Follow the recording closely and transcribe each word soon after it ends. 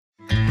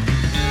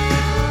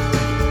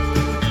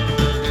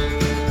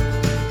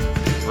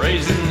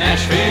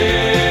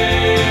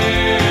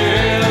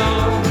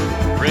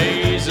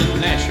Raising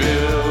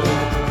Nashville.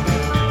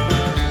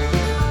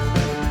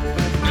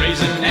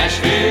 Raising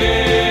Nashville.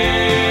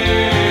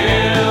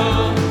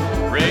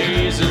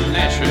 Raising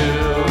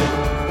Nashville.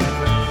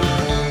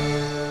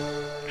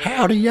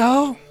 Howdy,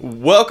 y'all.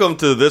 Welcome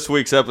to this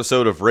week's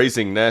episode of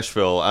Raising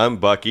Nashville. I'm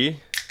Bucky.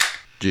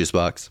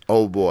 Juicebox.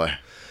 Oh, boy.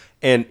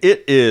 And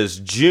it is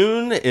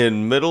June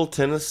in Middle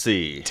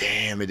Tennessee.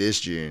 Damn, it is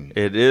June.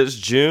 It is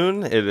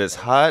June. It is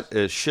hot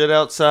as shit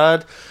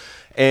outside.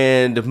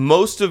 And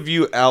most of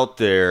you out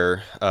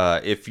there,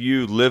 if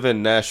you live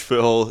in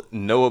Nashville,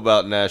 know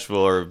about Nashville,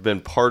 or have been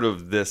part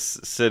of this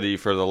city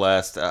for the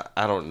last,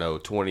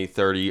 20,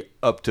 30,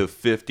 up to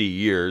 50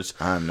 years.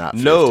 I'm not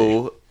 50.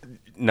 No,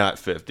 not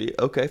 50.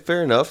 Okay,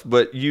 fair enough.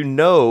 But you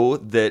know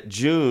that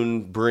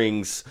June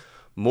brings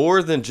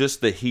more than just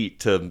the heat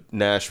to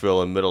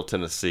Nashville and Middle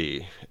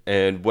Tennessee.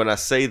 And when I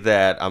say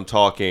that, I'm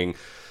talking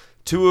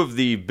two of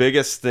the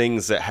biggest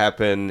things that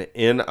happen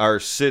in our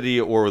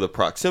city or the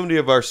proximity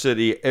of our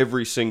city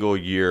every single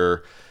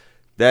year.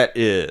 That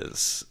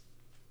is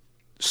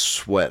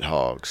Sweat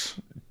hogs.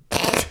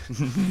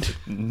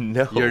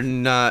 no. You're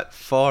not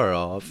far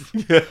off.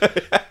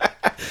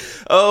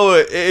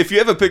 Oh, if you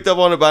haven't picked up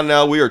on it by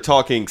now, we are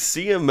talking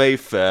CMA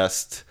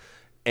Fest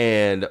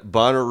and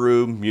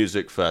Bonnaroo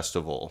Music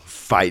Festival.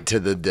 Fight to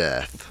the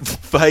death.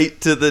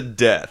 Fight to the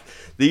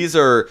death. These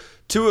are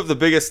two of the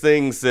biggest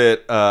things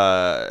that,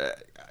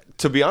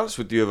 to be honest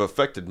with you, have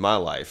affected my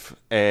life.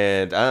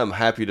 And I am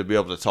happy to be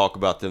able to talk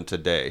about them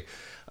today.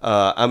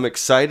 I'm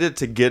excited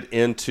to get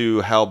into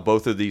how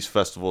both of these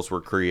festivals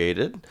were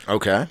created.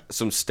 Okay.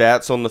 Some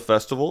stats on the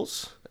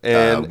festivals.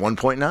 And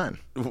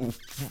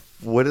 1.9.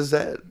 what is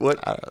that?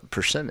 What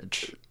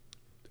Percentage.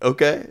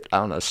 Okay. I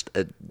don't know.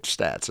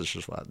 Stats. It's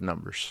just what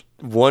numbers.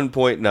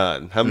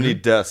 1.9. How many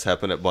deaths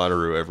happen at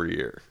Bonnaroo every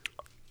year?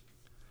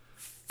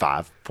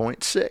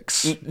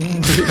 5.6.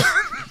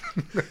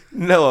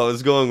 No, I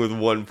was going with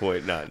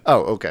 1.9.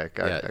 Oh, okay.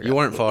 You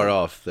weren't far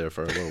off there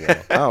for a little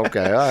while. Oh,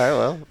 okay. All right.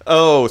 Well.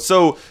 Oh,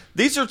 so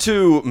these are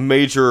two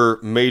major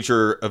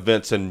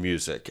events in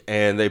music,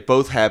 and they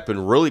both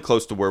happen really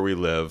close to where we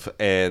live,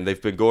 and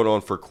they've been going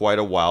on for quite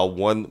a while,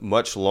 one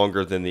much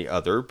longer than the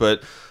other,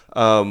 but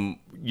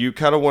you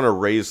kind of want to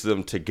raise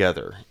them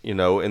together,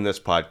 in this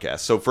podcast.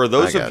 So for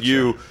those of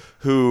you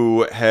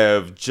who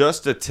have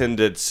just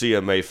attended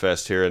CMA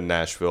Fest here in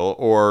Nashville,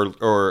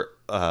 or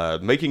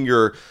making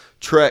your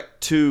trek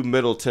to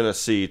Middle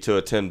Tennessee to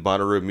attend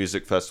Bonnaroo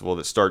Music Festival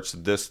that starts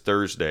this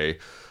Thursday,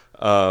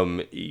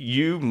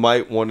 you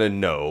might want to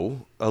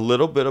know a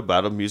little bit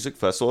about a music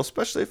festival,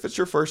 especially if it's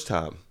your first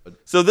time.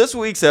 So this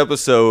week's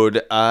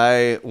episode,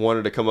 I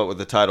wanted to come up with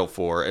a title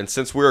for, and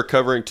since we're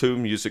covering two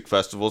music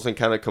festivals and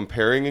kind of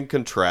comparing and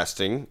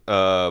contrasting,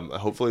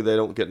 hopefully they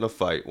don't get in a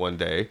fight one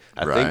day.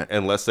 I think,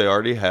 unless they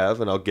already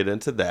have, and I'll get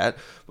into that.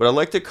 But I'd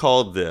like to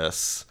call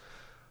this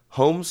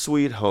Home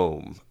Sweet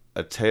Home,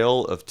 A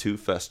Tale of Two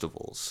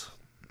Festivals.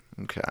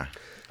 Okay.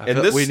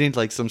 We need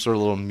like some sort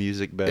of little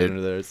music bed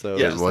under there. So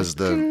It was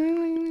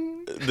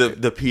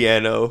the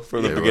piano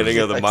from the beginning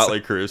of the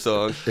Motley Crue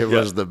song. It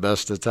was the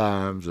best of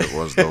times. It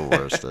was the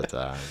worst of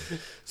times.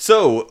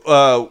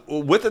 So,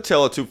 with the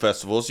Tale of Two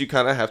Festivals, you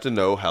kind of have to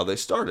know how they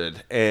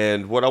started.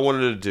 And what I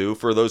wanted to do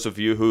for those of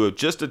you who have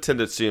just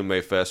attended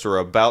CMA Fest or are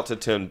about to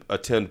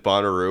attend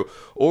Bonnaroo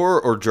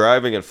or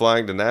driving and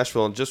flying to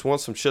Nashville and just want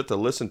some shit to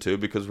listen to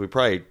because we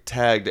probably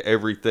tagged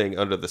everything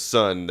under the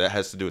sun that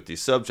has to do with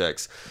these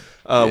subjects.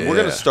 We're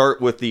going to start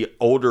with the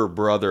older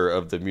brother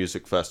of the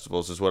music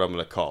festivals is what I'm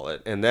going to call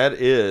it. And that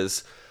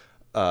is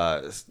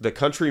the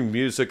Country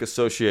Music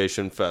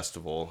Association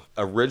Festival,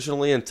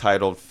 originally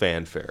entitled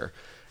Fanfare.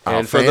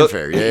 And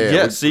Fanfare,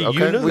 yeah. See,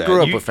 okay. you knew we that.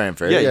 grew up with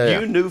Fanfare. Yeah,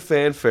 you knew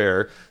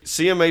Fanfare.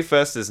 CMA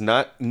Fest is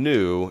not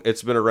new.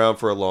 It's been around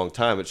for a long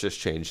time. It's just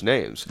changed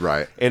names.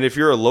 Right. And if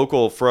you're a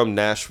local from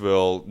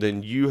Nashville,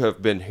 then you have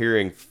been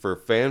hearing for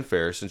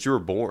Fanfare since you were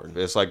born.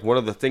 It's like one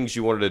of the things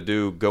you wanted to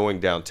do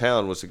going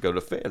downtown was to go to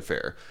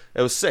Fanfare.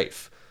 It was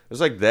safe. It was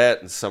like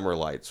that and Summer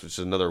Lights, which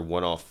is another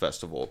one-off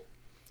festival.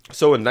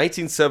 So in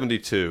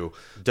 1972,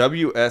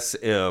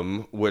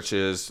 WSM, which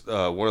is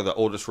one of the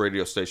oldest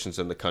radio stations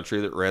in the country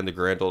that ran the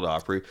Grand Ole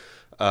Opry,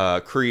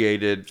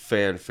 created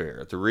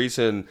Fanfare. The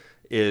reason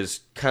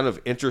is kind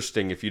of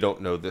interesting if you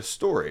don't know this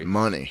story.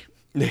 Money.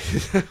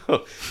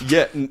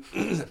 Yet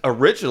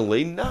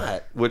originally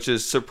not, which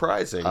is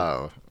surprising.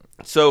 Oh.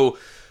 So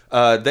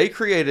they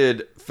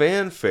created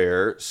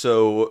Fanfare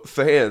so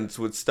fans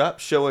would stop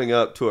showing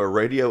up to a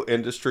radio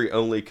industry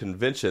only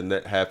convention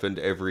that happened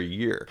every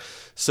year.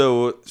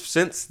 So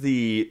since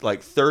the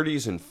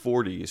 30s and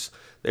 40s,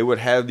 they would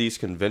have these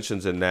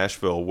conventions in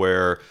Nashville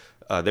where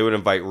they would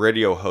invite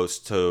radio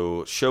hosts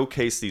to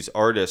showcase these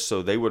artists,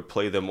 so they would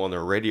play them on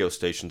their radio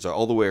stations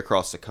all the way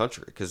across the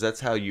country, because that's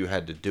how you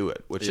had to do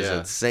it, which is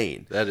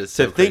insane. That is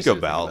to so think crazy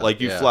about.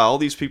 Like, you fly all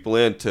these people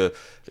in to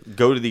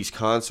go to these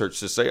concerts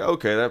to say,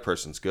 okay, that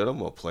person's good, I'm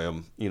gonna play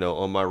them,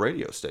 on my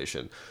radio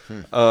station.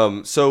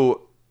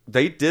 So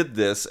they did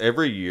this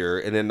every year,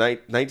 and in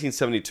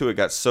 1972 it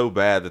got so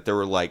bad that there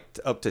were like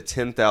up to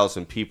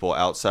 10,000 people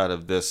outside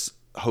of this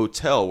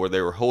hotel where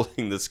they were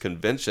holding this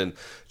convention,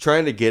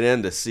 trying to get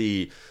in to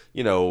see,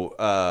 you know,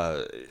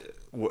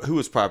 who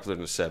was popular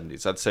in the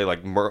 70s. I'd say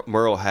like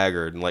Merle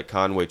Haggard and like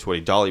Conway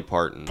Twitty, Dolly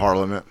Parton.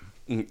 Parliament.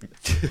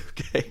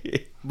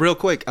 Okay. Real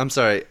quick, I'm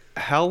sorry.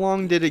 How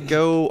long did it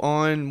go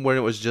on when it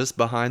was just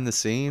behind the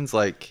scenes?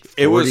 Like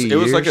It was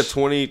 40 like a years?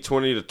 20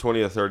 to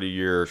 20 or 30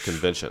 year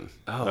convention.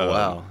 oh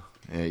wow,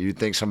 Yeah, you'd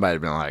think somebody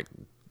would be like,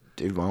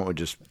 dude, why don't we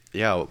just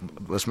yeah.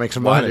 let's make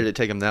some Why money? did it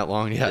take them that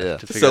long? Yeah. Yeah.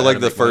 To figure So out like how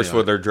to the make money first on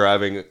one, it. they're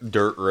driving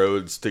dirt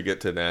roads to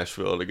get to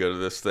Nashville to go to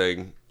this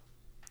thing.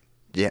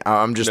 Yeah,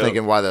 I'm just No.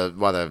 thinking why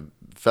the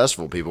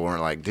festival people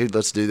weren't like, dude,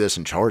 let's do this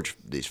and charge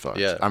these fucks.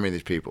 Yeah. I mean,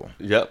 these people.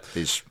 Yep.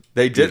 These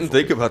They didn't beautiful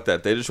think people. about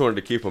that. They just wanted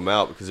to keep them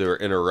out because they were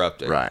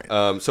interrupting. Right.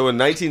 So in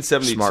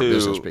 1972, Smart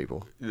business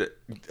people.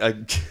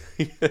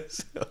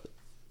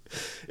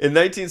 In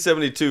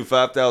 1972,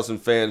 5,000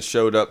 fans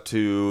showed up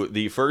to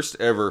the first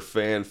ever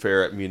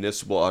fanfare at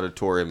Municipal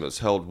Auditorium. It was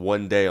held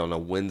one day on a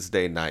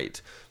Wednesday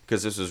night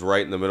because this was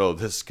right in the middle of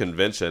this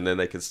convention, and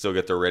they could still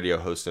get their radio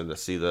host in to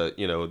see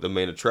the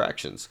main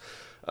attractions.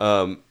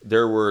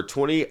 There were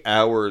 20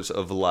 hours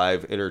of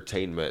live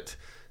entertainment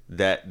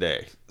that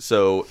day,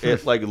 so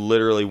it like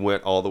literally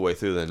went all the way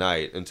through the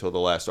night until the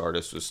last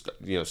artist was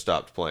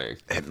stopped playing.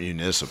 At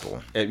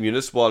Municipal. At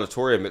Municipal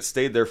Auditorium, it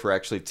stayed there for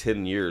actually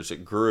 10 years.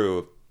 It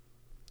grew.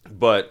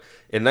 But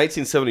in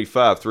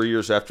 1975, 3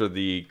 years after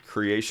the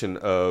creation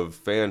of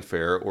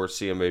Fanfare or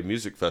CMA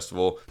Music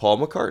Festival, Paul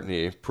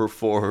McCartney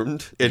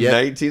performed in Yep.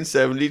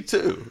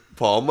 1972.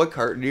 Paul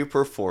McCartney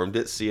performed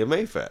at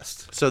CMA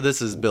Fest. So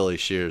this is Billy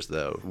Shears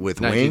though.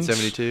 With wings?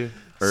 1972.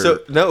 So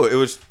no, it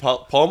was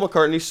Paul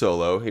McCartney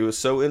solo. He was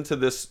so into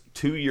this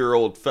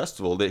 2-year-old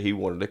festival that he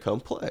wanted to come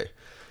play.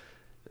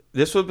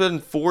 This would have been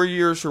 4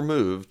 years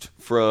removed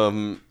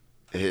from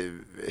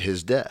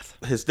His death.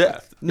 his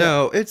death.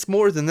 No, it's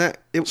more than that.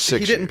 He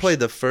 6 didn't years. play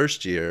the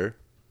first year.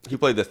 He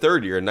played the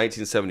third year in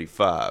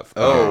 1975.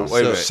 Oh,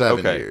 wait a minute. 7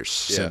 Okay. years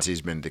since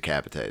he's been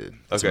decapitated.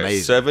 It's Okay,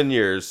 amazing. 7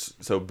 years.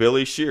 So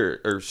Billy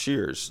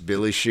Shears.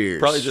 Billy Shears.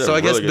 Probably did So a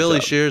I guess really good Billy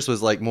job. Shears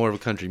was like more of a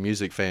country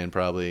music fan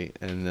probably,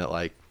 and that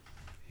like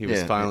he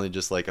was Yeah. finally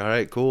just like, all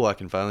right, cool, I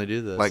can finally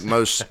do this. Like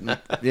most,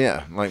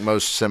 like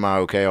most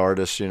semi-okay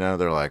artists,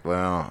 they're like,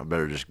 well, I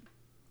better just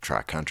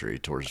try country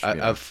towards,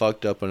 I've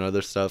fucked up on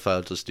other stuff.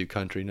 I'll just do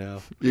country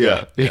now.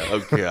 Yeah.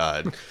 Oh,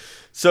 God.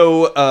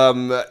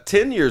 So,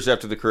 10 years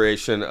after the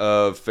creation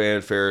of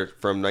Fanfare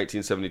from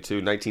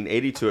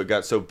 1982, it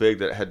got so big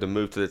that it had to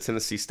move to the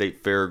Tennessee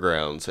State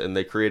Fairgrounds, and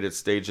they created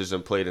stages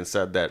and played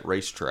inside that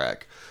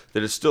racetrack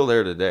that is still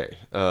there today.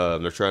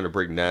 They're trying to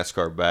bring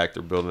NASCAR back.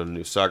 They're building a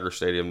new soccer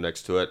stadium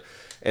next to it.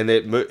 And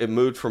it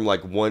moved from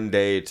like 1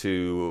 day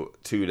to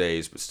 2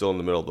 days, but still in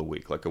the middle of the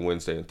week, like a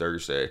Wednesday and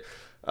Thursday.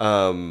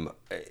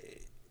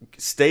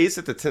 Stays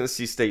at the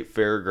Tennessee State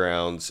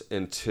Fairgrounds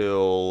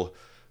until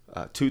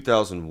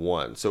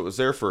 2001. So it was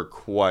there for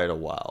quite a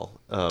while.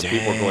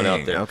 People were going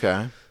out there.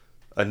 Okay.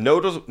 A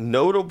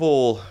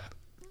notable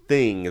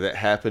thing that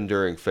happened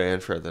during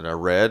Fanfare that I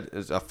read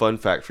is a fun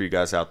fact for you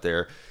guys out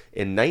there.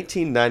 In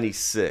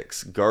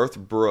 1996, Garth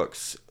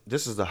Brooks,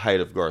 this is the height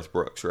of Garth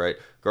Brooks, right?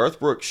 Garth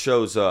Brooks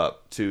shows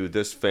up to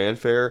this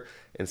Fanfare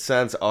and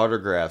signs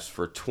autographs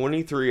for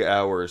 23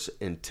 hours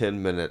and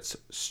 10 minutes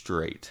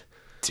straight.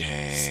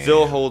 Damn.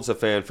 Still holds a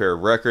Fanfare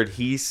record.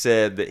 He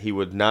said that he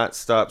would not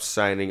stop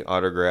signing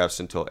autographs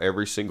until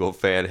every single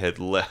fan had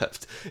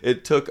left.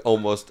 It took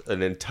almost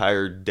an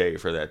entire day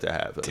for that to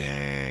happen.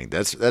 Dang,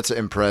 that's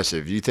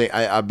impressive. You think?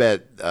 I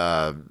bet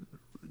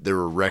there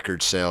were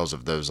record sales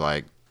of those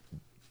like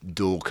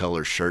dual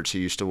color shirts he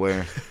used to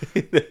wear.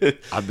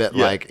 I bet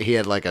like he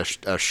had like a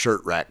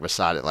shirt rack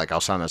beside it. Like,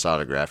 I'll sign this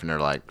autograph, and they're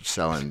like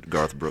selling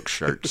Garth Brooks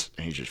shirts,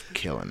 and he's just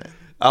killing it.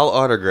 I'll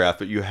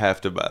autograph it. You have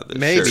to buy this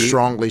Maybe. shirt.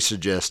 Strongly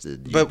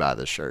suggested you But buy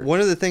this shirt.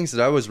 One of the things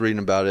that I was reading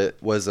about it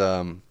was,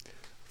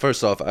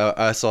 first off,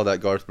 I saw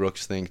that Garth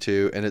Brooks thing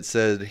too, and it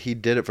said he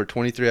did it for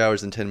 23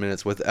 hours and 10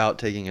 minutes without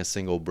taking a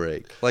single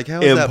break. Like, how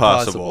is that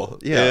Impossible. possible?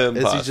 Yeah,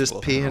 is he just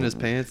Impossible. peeing his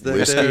pants there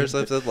Whiskey. or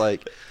something?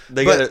 Like,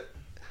 They but- got it.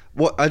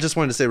 Well, I just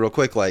wanted to say real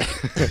quick, like,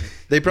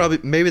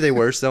 maybe they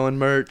were selling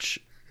merch,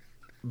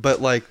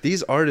 but like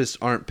these artists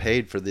aren't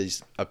paid for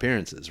these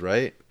appearances,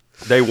 right?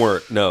 They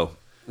weren't. No.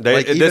 They,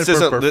 Like, even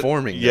for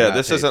performing, they're Yeah, not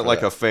this paid isn't for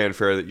like that. a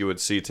fanfare that you would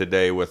see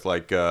today with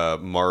like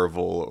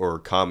Marvel or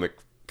Comic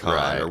Con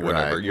Right, or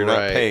whatever. right, You're not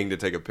right. paying to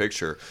take a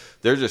picture.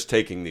 They're just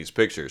taking these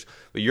pictures.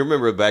 But you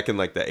remember back in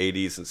like the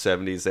 80s and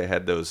 70s, they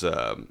had those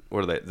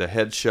what are they? The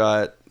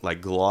headshot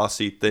like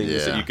glossy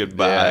things that Yeah. you could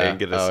buy and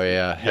get. Oh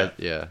yeah,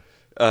 yeah.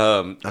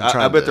 I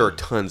trying bet to- there are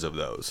tons of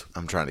those.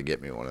 I'm trying to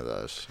get me one of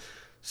those.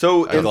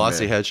 So A in-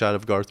 glossy headshot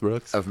of Garth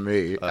Brooks. Of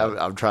me,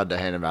 I've tried to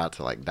hand them out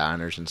to like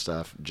diners and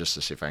stuff just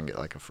to see if I can get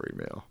like a free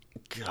meal.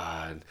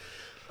 God.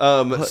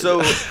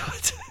 So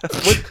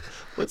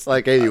It's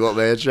like, hey, you want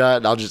man shot?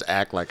 And I'll just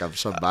act like I'm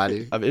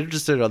somebody. I'm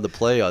interested on the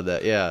play on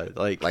that. Yeah,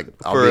 like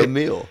I'll for be a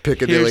meal.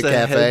 Piccadilly Here's the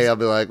Cafe. heads- I'll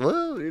be like,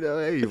 well,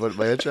 hey, you want a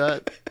man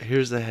shot?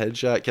 here's the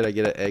headshot. Can I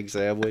get an egg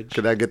sandwich?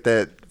 Can I get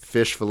that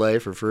fish fillet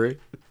for free?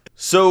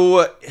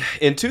 So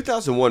in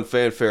 2001,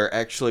 Fanfare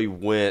actually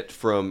went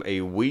from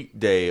a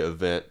weekday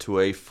event to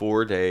a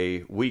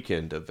 4-day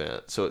weekend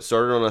event. So it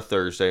started on a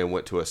Thursday and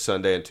went to a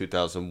Sunday in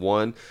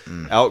 2001.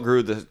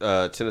 Outgrew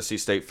the Tennessee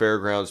State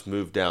Fairgrounds,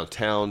 moved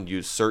downtown,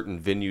 used certain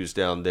venues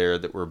down there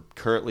that were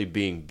currently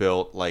being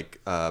built, like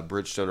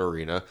Bridgestone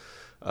Arena.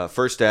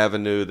 First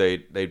Avenue,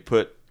 they'd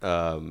put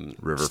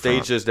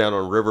stages down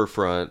on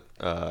Riverfront.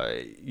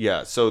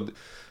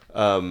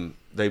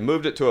 They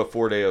moved it to a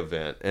 4-day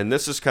event. And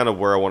this is kind of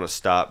where I want to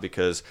stop,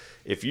 because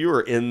if you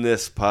are in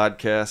this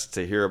podcast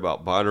to hear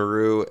about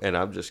Bonnaroo and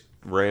I'm just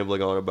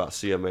rambling on about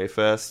CMA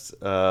Fest,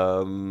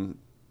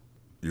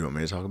 You want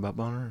me to talk about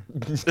Bonner?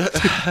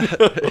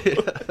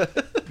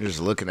 You're just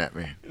looking at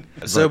me.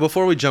 So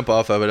before we jump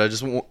off of it, I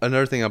just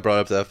another thing I brought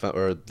up that I found,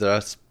 or that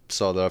I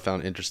saw that I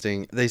found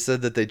interesting. They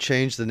said that they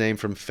changed the name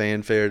from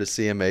Fanfare to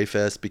CMA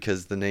Fest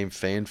because the name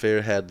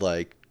Fanfare had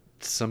like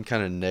some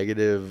kind of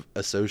negative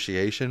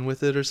association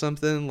with it or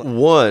something.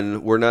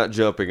 One, we're not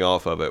jumping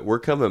off of it. We're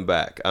coming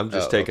back. I'm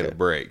just taking okay. a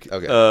break.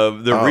 Okay.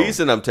 The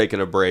reason I'm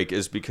taking a break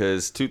is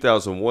because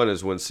 2001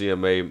 is when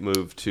CMA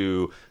moved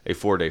to a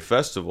 4-day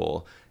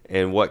festival,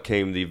 and what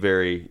came the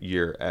very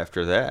year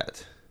after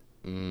that?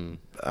 I'm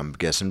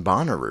guessing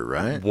Bonnaroo,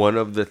 right? One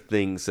of the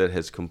things that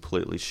has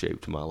completely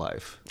shaped my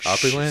life.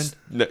 Opryland?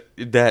 No,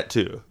 that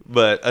too.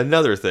 But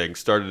another thing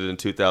started in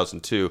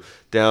 2002,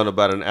 down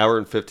about an hour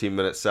and 15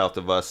 minutes south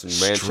of us in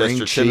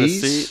Manchester,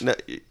 cheese? Tennessee. No,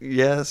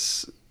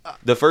 yes.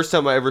 The first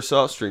time I ever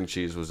saw string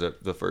cheese was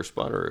at the first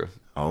Bonnaroo.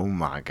 Oh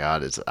my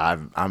God!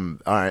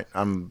 I'm all right.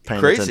 I'm paying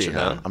Crazy, attention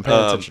huh? now. I'm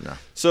paying attention now.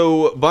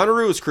 So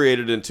Bonnaroo was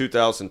created in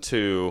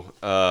 2002,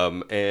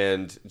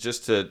 and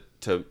just to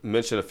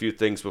mention a few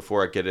things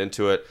before I get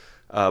into it,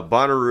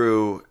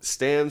 Bonnaroo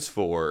stands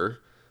for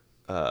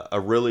a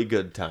really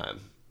good time.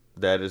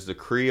 That is the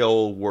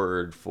Creole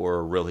word for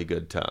a really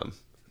good time.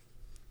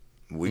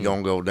 We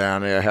gonna go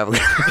down there have a.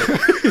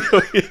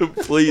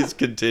 Please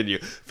continue.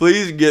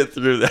 Please get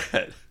through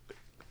that.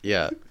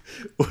 Yeah.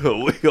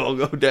 Well, we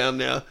gonna go down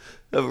now,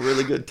 have a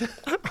really good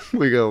time.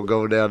 We gonna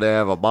go down there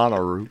have a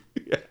Bonnaroo.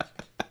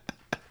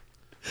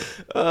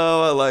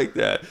 Oh, I like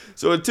that.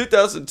 So in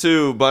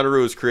 2002,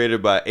 Bonnaroo was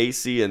created by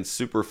AC and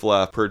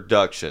Superfly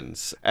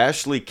Productions.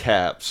 Ashley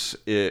Capps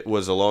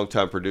was a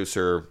longtime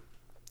producer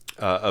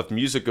of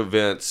music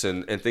events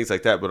and things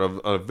like that, but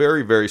on a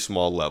very, very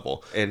small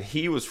level. And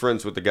he was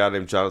friends with a guy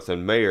named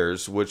Jonathan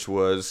Mayers, which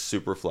was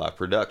Superfly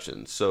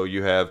Productions. So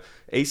you have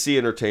AC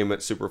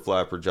Entertainment,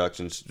 Superfly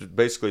Productions,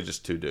 basically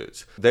just two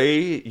dudes.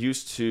 They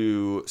used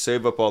to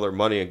save up all their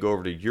money and go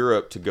over to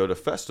Europe to go to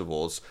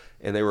festivals,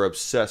 and they were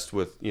obsessed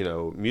with,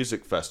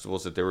 music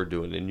festivals that they were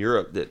doing in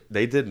Europe that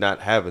they did not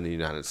have in the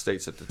United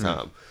States at the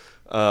time.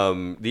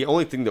 The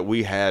only thing that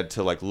we had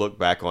to look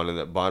back on and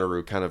that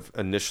Bonnaroo kind of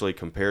initially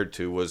compared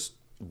to was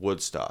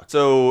Woodstock.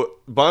 So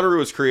Bonnaroo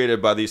was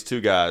created by these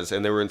two guys,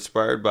 and they were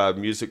inspired by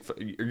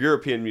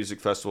European music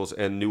festivals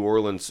and New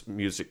Orleans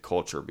music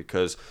culture,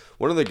 because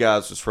one of the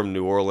guys was from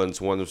New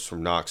Orleans, one was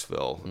from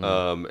Knoxville.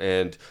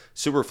 And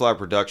Superfly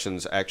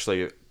Productions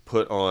actually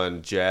put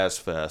on Jazz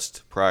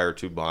Fest prior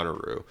to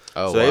Bonnaroo.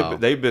 Oh, so wow.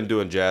 they've been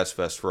doing Jazz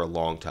Fest for a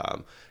long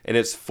time. And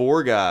it's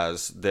four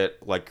guys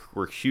that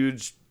were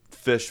huge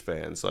Fish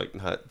fans,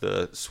 not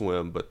the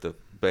swim, but the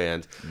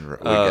band. We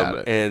got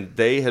it. And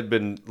they had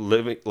been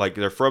living,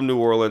 they're from New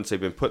Orleans. They've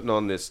been putting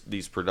on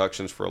these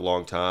productions for a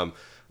long time.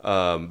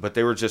 But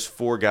they were just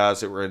four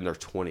guys that were in their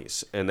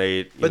 20s, and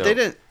they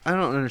didn't. I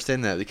don't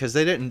understand that, because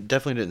they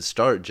definitely didn't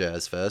start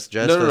Jazz Fest.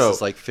 Jazz Fest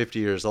is like 50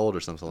 years old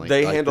or something like that.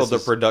 They handled the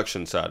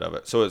production side of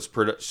it. So it's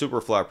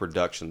Superfly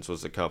Productions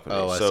was the company.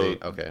 Oh, I so see.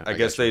 Okay, I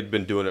guess they'd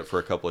been doing it for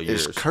a couple of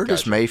years. Is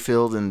Curtis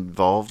Mayfield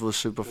involved with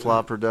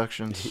Superfly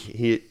Productions?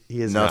 He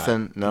is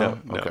Nothing.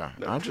 not. No. Okay.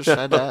 I just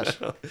had to ask.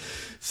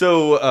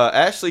 So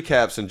Ashley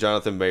Capps and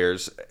Jonathan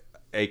Mayers,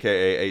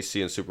 aka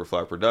AC and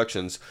Superfly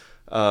Productions,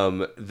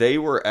 they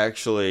were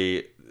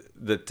actually,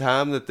 the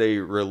time that they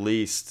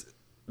released,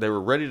 they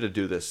were ready to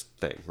do this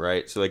thing,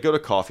 right? So they go to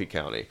Coffee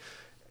County.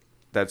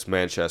 That's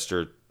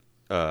Manchester,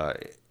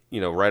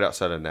 right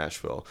outside of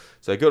Nashville.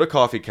 So they go to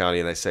Coffee County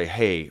and they say,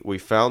 hey, we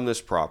found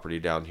this property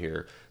down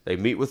here. They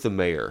meet with the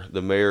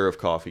mayor of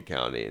Coffee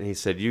County. And he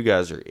said, you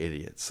guys are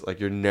idiots.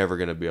 You're never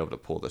going to be able to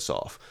pull this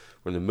off.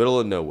 We're in the middle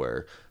of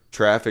nowhere.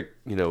 Traffic,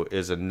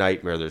 is a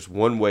nightmare. There's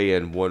one way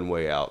in, one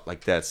way out.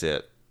 That's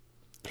it.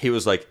 He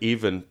was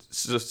even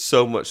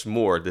so much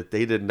more that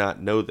they did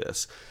not know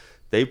this.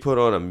 They put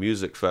on a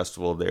music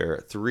festival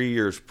there 3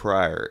 years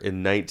prior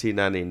in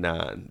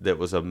 1999 that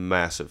was a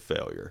massive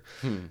failure.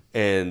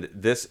 And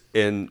do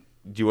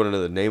you want to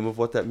know the name of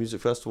what that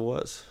music festival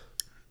was?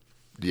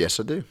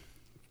 Yes, I do.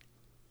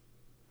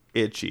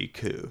 Itchy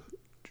Coo.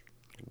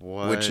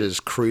 What? Which is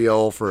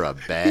Creole for a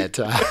bad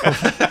time.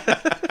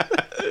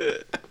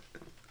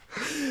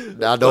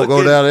 Now don't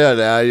go down there.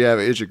 Now you have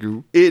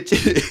Ichiku.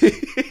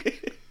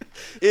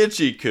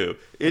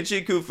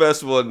 Ichiku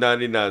Festival in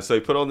 '99. So they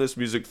put on this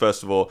music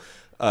festival.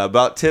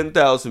 About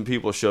 10,000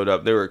 people showed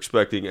up. They were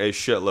expecting a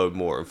shitload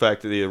more. In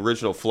fact, the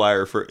original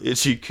flyer for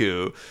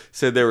Ichiku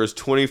said there was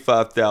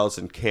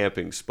 25,000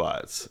 camping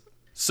spots.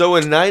 So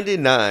in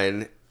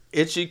 '99,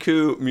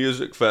 Ichiku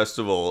Music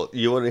Festival,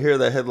 you want to hear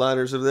the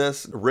headliners of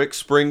this? Rick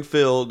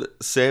Springfield,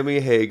 Sammy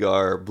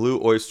Hagar, Blue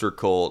Oyster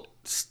Cult,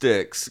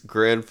 Styx,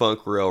 Grand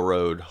Funk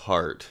Railroad,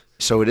 Heart.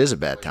 So it is a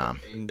bad time.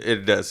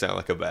 It does sound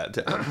like a bad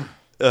time.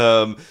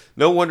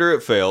 No wonder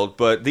it failed,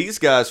 but these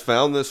guys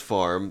found this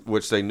farm,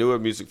 which they knew a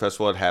music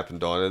festival had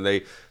happened on, and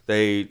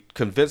they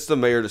convinced the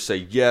mayor to say,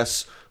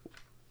 yes,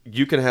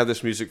 you can have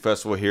this music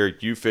festival here.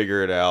 You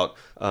figure it out.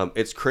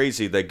 It's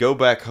crazy. They go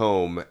back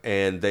home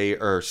and they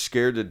are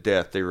scared to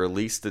death. They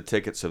release the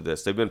tickets of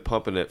this. They've been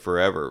pumping it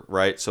forever,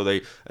 right? So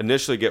they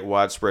initially get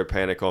widespread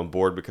panic on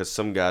board because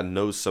some guy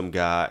knows some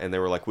guy, and they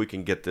were like, we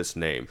can get this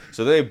name.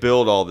 So they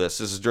build all this.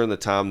 This is during the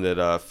time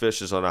that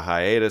Fish is on a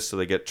hiatus, so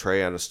they get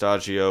Trey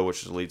Anastasio,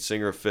 which is the lead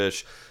singer of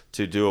Fish,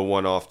 to do a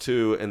one-off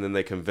too, and then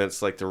they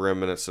convince like the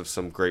remnants of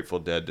some Grateful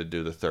Dead to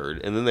do the third.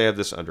 And then they have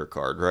this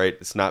undercard, right?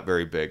 It's not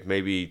very big,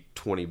 maybe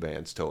 20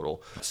 bands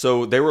total.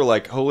 So they were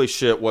like, holy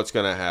shit, what's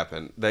going to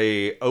happen?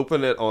 They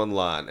open it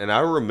online, and I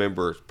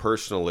remember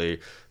personally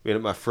being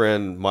at my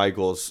friend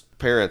Michael's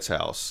parents'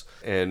 house,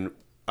 and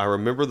I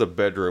remember the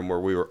bedroom where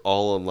we were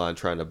all online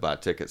trying to buy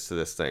tickets to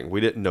this thing. We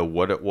didn't know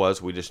what it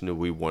was. We just knew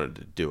we wanted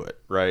to do it,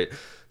 right?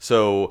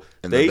 So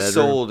they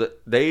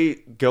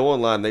go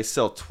online, they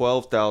sell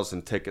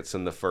 12,000 tickets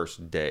in the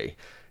first day,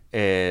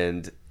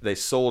 and they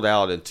sold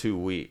out in 2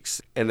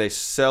 weeks. And they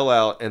sell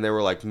out, and they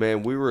were like,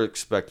 man, we were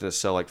expecting to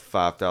sell like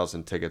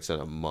 5,000 tickets in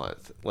a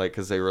month. Like,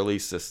 because they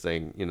released this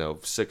thing,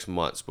 6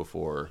 months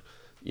before,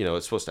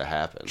 it's supposed to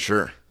happen.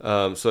 Sure.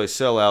 So they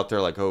sell out. They're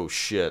like, oh,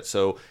 shit.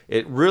 So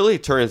it really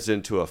turns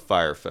into a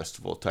Fire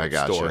Festival type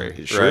story.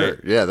 You. Sure. Right?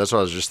 Yeah, that's what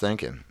I was just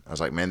thinking. I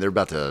was like, man, they're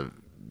about to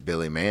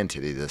Billy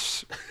Man-titty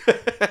this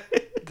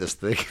this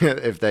thing.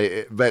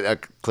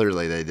 But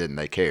clearly they didn't.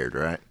 They cared,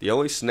 right? The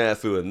only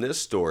snafu in this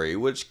story,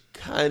 which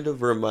kind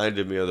of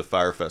reminded me of the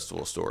Fire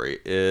Festival story,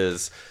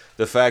 is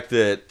the fact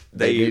that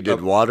they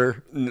needed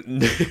water.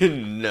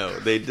 No,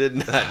 they did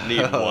not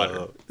need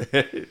water.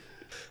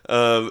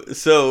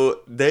 So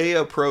they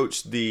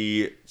approached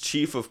the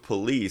chief of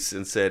police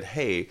and said,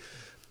 hey,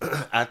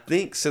 I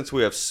think since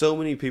we have so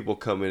many people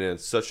coming in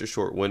such a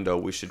short window,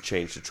 we should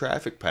change the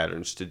traffic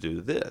patterns to do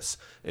this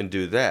and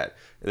do that.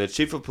 And the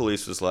chief of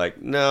police was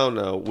like,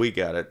 no, we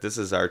got it. This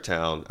is our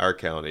town, our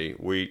county.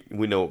 We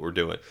know what we're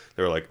doing.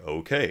 They were like,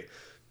 okay.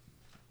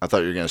 I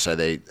thought you were going to say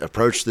they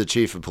approached the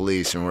chief of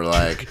police and were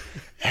like,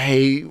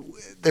 hey,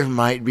 there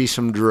might be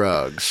some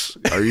drugs.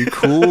 Are you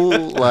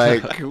cool?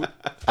 Like,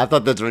 I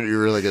thought that's what you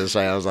were really going to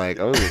say. I was like,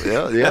 oh,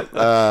 yeah.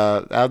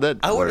 How'd that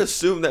I work? would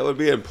assume that would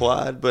be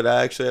implied, but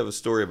I actually have a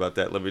story about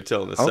that. Let me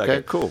tell in a second.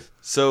 Okay, cool.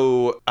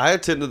 So I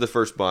attended the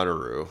first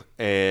Bonnaroo,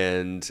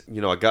 and,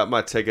 I got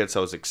my tickets. I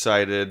was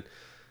excited.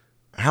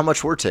 How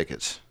much were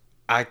tickets?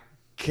 I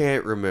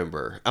can't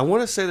remember. I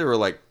want to say they were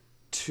like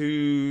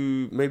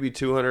maybe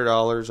 $200,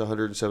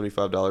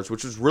 $175,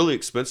 which was really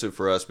expensive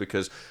for us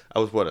because I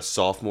was a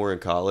sophomore in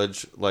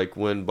college, like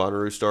when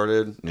Bonnaroo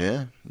started.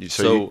 Yeah.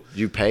 So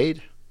you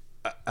paid?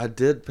 I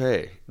did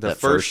pay that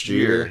first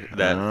year.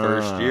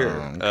 First year.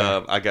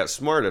 Okay. I got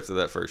smart after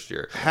that first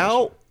year.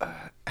 How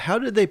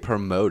did they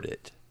promote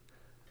it?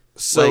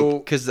 So,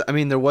 because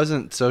there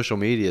wasn't social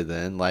media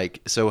then.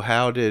 So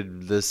how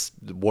did this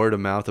word of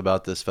mouth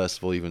about this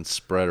festival even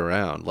spread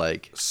around?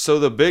 So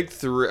the big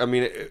three.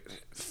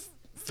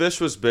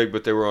 Fish was big,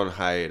 but they were on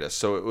hiatus,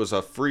 so it was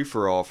a free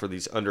for all for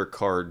these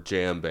undercard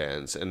jam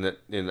bands. And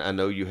I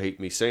know you hate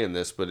me saying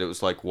this, but it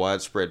was like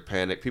Widespread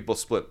Panic. People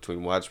split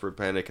between Widespread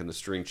Panic and the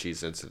String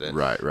Cheese Incident.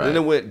 Right. And then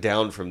it went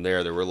down from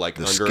there. There were like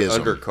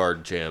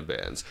undercard jam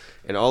bands,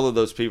 and all of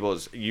those people.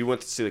 You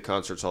went to see the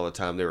concerts all the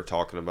time. They were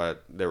talking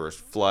about there was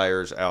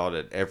flyers out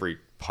at every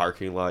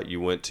parking lot you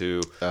went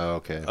to.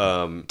 Oh,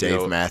 okay.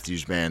 Dave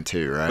Matthews Band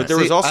too, right? But there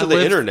was also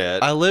the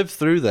internet. I lived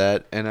through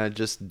that, and I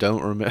just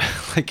don't remember.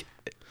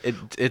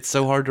 It's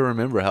so hard to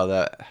remember how.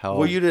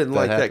 Well, you didn't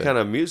like happened. that kind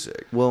of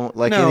music. Well,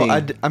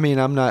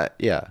 I'm not.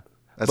 Yeah,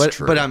 that's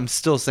true. But I'm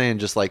still saying,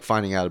 just like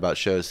finding out about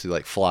shows through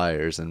like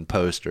flyers and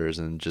posters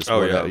and just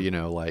right. I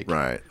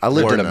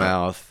lived word in of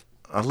mouth.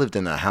 I lived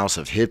in a house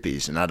of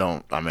hippies, and I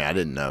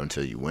didn't know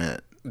until you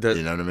went.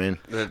 You know what I mean?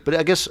 But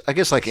I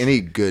guess like any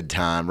good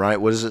time, right?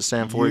 What does it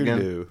stand for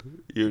again?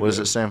 What does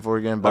it stand for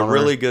again? A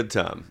really good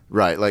time.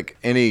 Right, like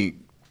any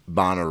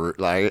Bonnaroo,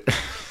 like.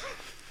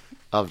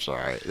 I'm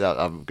sorry.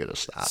 I'm going to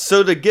stop.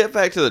 So to get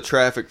back to the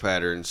traffic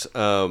patterns,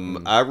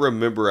 I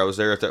remember I was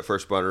there at that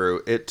first Bonnaroo.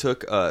 It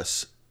took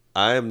us,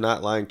 I am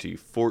not lying to you,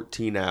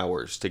 14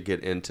 hours to get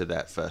into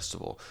that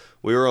festival.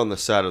 We were on the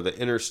side of the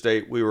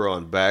interstate. We were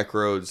on back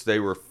roads. They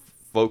were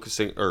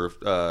forcing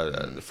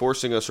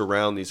us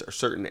around these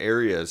certain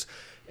areas.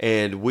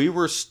 And we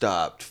were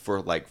stopped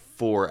for like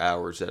 4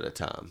 hours at a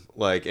time.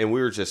 Like, and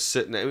we were just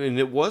sitting, I mean,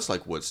 it was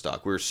like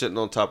Woodstock. We were sitting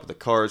on top of the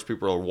cars.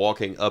 People are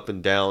walking up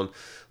and down,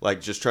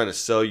 like just trying to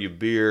sell you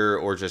beer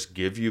or just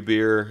give you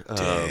beer.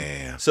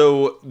 Damn.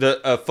 So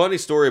a funny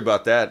story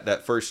about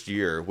that first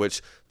year,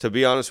 which to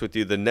be honest with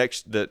you,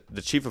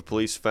 the chief of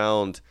police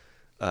found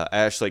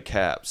Ashley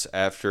Capps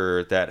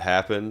after that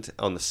happened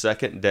on the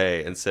second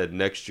day and said,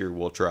 next year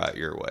we'll try it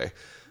your way.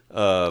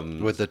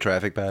 With the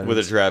traffic patterns. With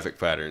the traffic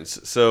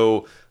patterns.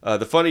 So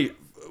the funny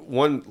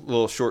one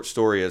little short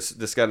story is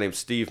this guy named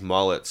Steve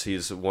Mollitz.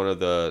 He's one of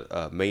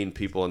the main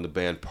people in the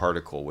band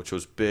Particle, which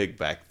was big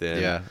back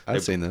then. Yeah,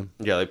 I've seen them.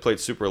 Yeah, they played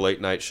super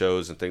late night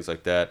shows and things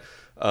like that.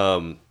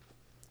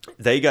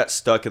 They got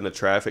stuck in the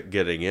traffic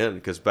getting in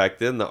because back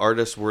then the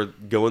artists were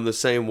going the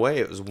same way.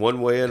 It was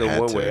one way in and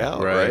one way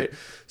out, right?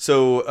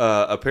 So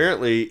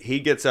apparently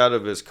he gets out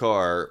of his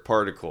car,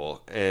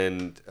 Particle,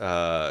 and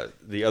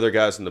the other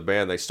guys in the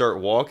band, they start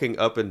walking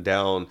up and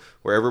down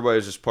where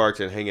everybody's just parked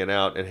and hanging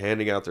out and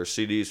handing out their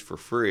CDs for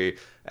free,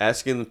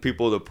 asking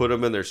people to put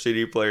them in their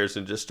CD players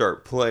and just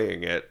start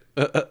playing it.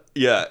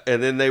 Yeah,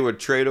 and then they would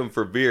trade them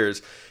for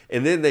beers.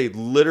 And then they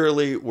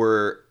literally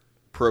were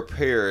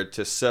prepared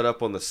to set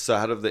up on the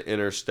side of the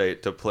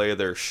interstate to play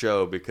their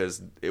show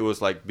because it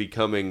was like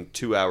becoming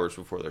 2 hours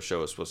before their show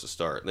was supposed to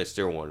start and they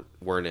still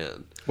weren't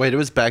in. Wait, it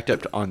was backed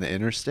up on the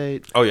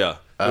interstate? Oh yeah.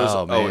 Man.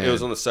 It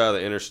was on the side of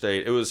the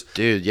interstate. It was,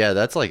 dude, yeah,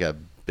 that's like a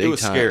big it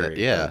was time.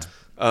 scary. Yeah.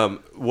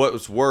 What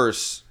was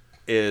worse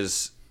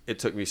is it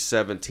took me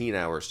 17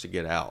 hours to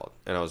get out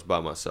and I was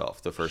by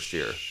myself the first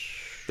year.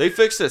 They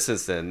fixed it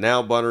since then.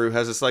 Now Bonnaroo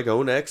has its like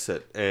own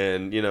exit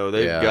and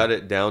they've got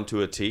it down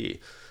to a T.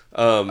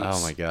 Oh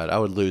my god, I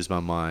would lose my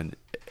mind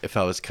if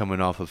I was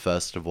coming off a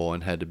festival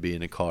and had to be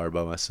in a car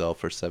by myself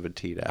for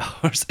 17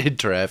 hours in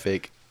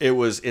traffic. It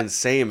was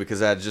insane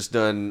because I had just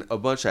done a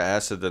bunch of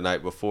acid the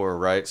night before,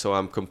 right? So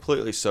I'm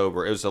completely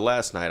sober. It was the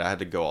last night. I had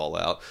to go all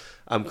out.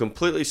 I'm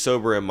completely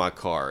sober in my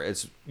car.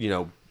 It's,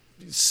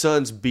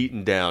 sun's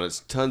beating down. It's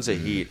tons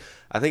of heat.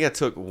 I think I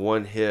took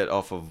one hit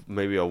off of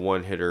maybe a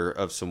one-hitter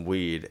of some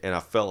weed, and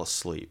I fell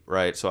asleep,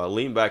 right? So I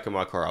lean back in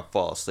my car. I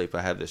fall asleep.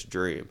 I have this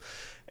dream.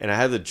 And I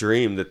have the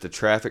dream that the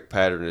traffic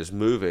pattern is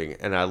moving,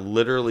 and I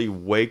literally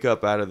wake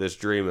up out of this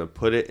dream and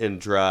put it in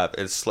drive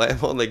and slam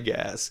on the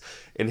gas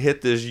and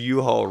hit this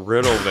U-Haul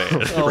rental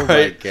van. Oh right?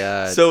 my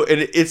god! So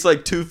and it's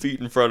like 2 feet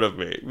in front of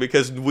me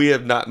because we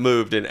have not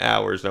moved in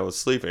hours, and I was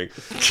sleeping.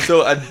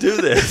 So I do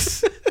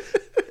this.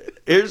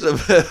 Here's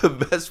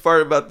the best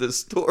part about this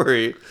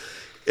story.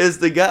 Is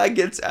the guy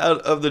gets out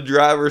of the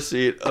driver's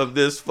seat of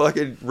this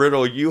fucking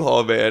rental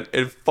U-Haul van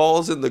and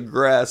falls in the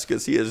grass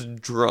because he is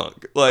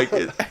drunk, like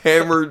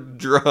hammered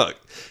drunk,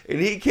 and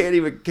he can't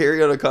even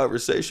carry on a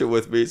conversation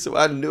with me. So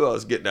I knew I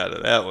was getting out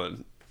of that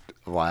one.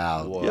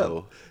 Wow. Whoa.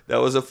 Yeah, that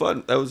was a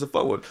fun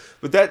one.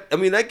 But that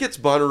gets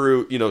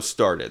Bonnaroo,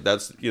 started.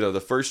 That's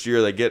the first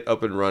year they get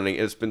up and running.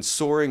 It's been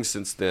soaring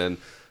since then.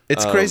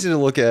 It's crazy to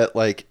look at.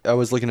 Like, I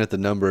was looking at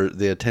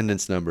the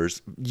attendance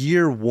numbers.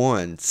 Year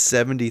one,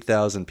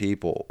 70,000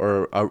 people,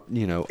 or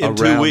in around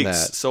 2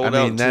 weeks, that. sold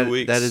out in 2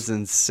 weeks. That is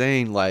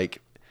insane. Like,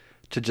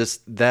 to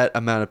just that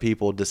amount of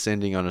people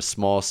descending on a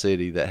small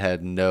city that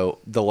had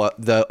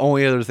the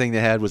only other thing they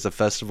had was a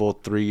festival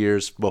 3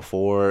 years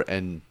before,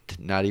 and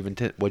not even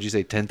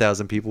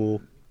 10,000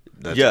 people.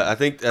 That's I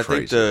think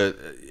crazy.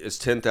 it's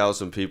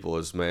 10,000 people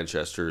is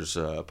Manchester's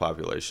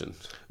population.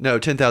 No,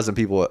 10,000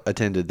 people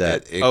attended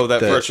that.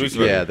 First week.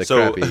 Yeah, the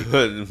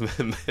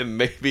crappy.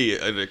 Maybe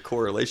a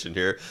correlation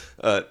here.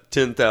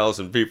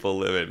 10,000 people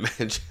live in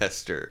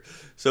Manchester.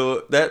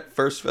 So that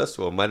first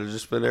festival might have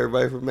just been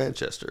everybody from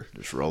Manchester.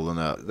 Just rolling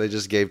up. They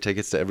just gave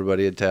tickets to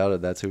everybody in town,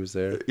 and that's who was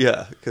there.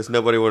 Yeah, because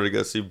nobody wanted to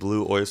go see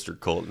Blue Oyster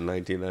Cult in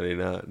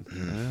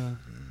 1999.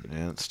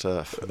 Yeah, it's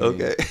tough.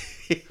 Okay.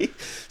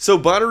 So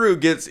Bonnaroo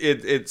gets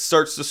it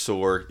starts to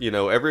soar.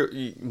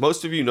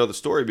 Most of you know the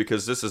story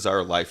because this is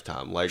our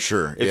lifetime. Like,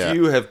 sure, if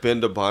you have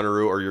been to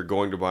Bonnaroo or you're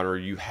going to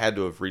Bonnaroo, you had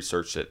to have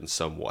researched it in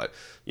somewhat.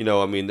 There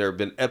have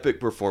been epic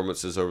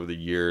performances over the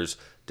years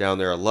down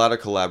there, a lot of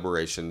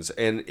collaborations,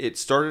 and it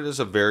started as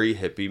a very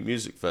hippie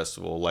music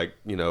festival, like,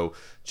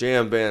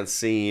 jam band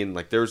scene.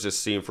 Like, there was this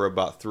scene for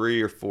about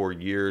 3 or 4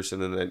 years,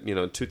 and then,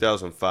 in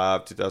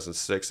 2005,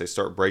 2006, they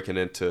start breaking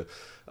into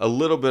a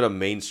little bit of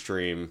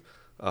mainstream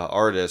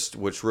artist,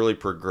 which really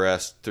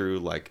progressed through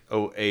like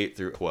 08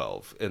 through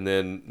 12. And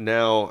then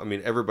now,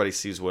 everybody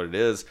sees what it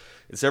is.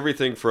 It's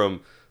everything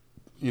from,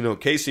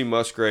 Casey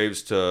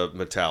Musgraves to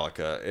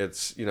Metallica.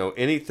 It's,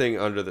 anything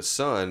under the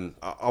sun.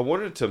 I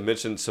wanted to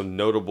mention some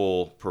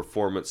notable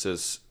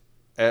performances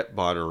at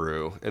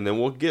Bonnaroo, and then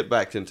we'll get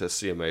back into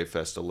CMA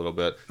Fest a little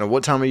bit. Now,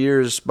 what time of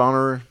year is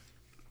Bonnaroo?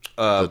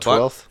 The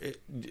 12th?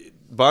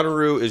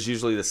 Bonnaroo is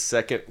usually the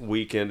second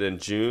weekend in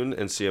June,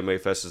 and CMA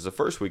Fest is the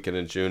first weekend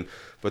in June.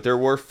 But there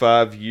were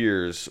 5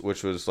 years,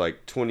 which was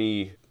like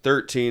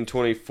 2013,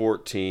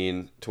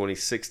 2014,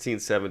 2016,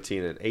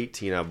 17, and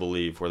 18, I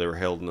believe, where they were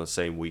held on the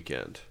same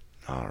weekend.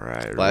 All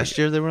right. Last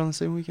year they were on the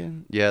same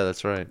weekend? Yeah,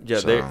 that's right. Yeah,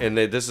 So-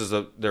 this is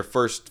their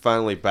first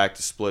finally back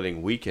to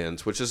splitting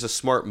weekends, which is a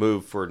smart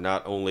move for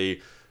not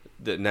only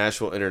the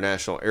Nashville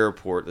International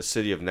Airport, the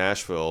city of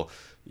Nashville,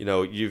 you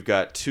know, you've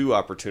got two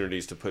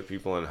opportunities to put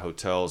people in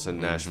hotels in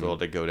Nashville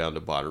to go down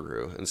to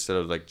Bonnaroo instead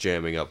of like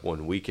jamming up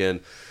one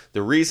weekend.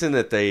 The reason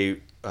that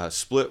they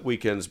split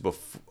weekends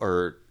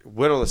or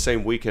went on the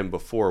same weekend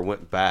before,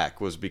 went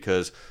back, was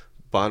because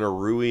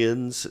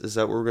Bonnarooians, is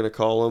that what we're going to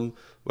call them?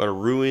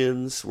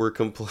 Bonnarooians were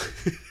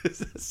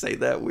say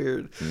that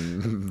weird.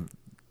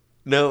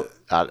 No,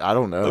 I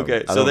don't know.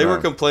 Okay, I so don't they know. were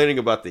complaining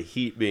about the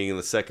heat being in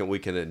the second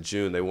weekend in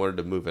June. They wanted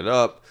to move it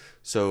up,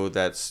 so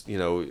that's, you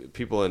know,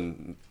 people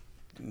in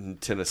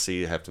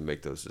Tennessee have to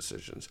make those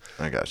decisions.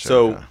 I gotcha.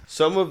 So Okay.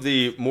 some of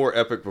the more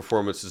epic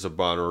performances of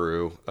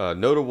Bonnaroo,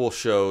 notable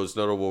shows,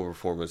 notable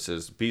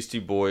performances. Beastie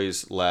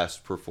Boys'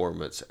 last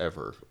performance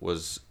ever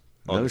was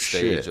on No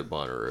stage shit. at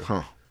Bonnaroo.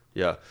 Huh.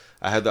 Yeah,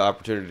 I had the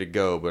opportunity to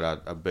go, but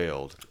I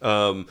bailed.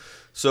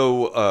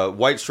 So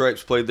White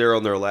Stripes played there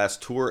on their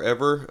last tour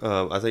ever.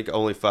 I think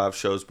only 5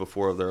 shows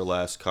before their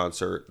last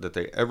concert that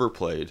they ever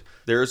played.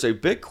 There's a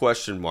big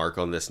question mark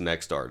on this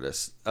next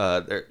artist.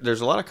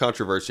 There's a lot of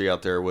controversy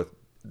out there with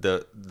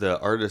the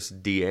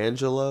artist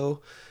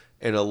D'Angelo,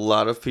 and a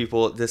lot of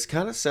people, this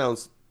kind of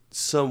sounds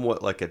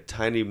somewhat like a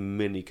tiny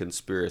mini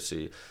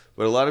conspiracy,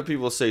 but a lot of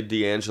people say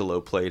D'Angelo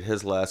played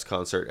his last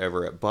concert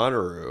ever at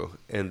Bonnaroo,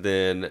 and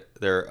then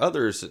there are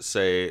others that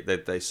say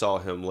that they saw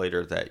him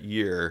later that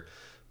year,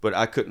 but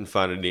I couldn't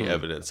find any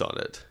evidence on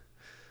it.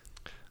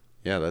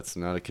 Yeah, that's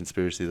not a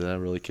conspiracy that I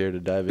really care to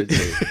dive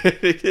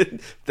into.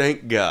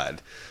 Thank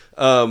God.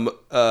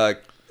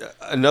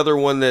 Another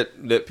one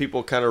that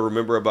people kind of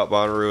remember about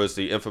Bonnaroo is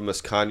the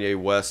infamous Kanye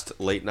West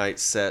late night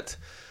set,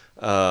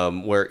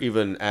 where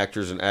even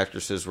actors and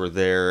actresses were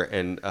there,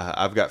 and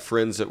I've got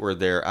friends that were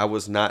there. I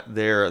was not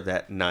there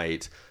that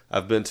night.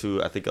 I've been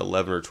to, I think,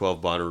 11 or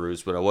 12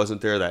 Bonnaroos, but I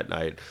wasn't there that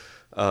night.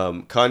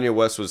 Kanye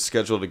West was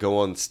scheduled to go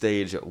on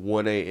stage at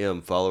 1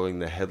 a.m. following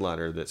the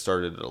headliner that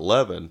started at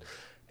 11,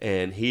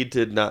 and he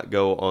did not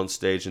go on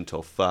stage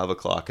until 5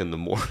 o'clock in the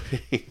morning.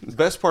 The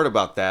best part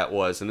about that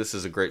was, and this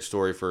is a great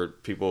story for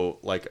people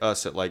like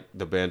us that like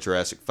the band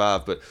Jurassic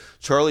 5, but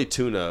Charlie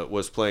Tuna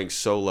was playing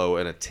solo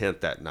in a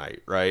tent that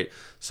night, right?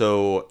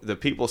 So the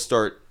people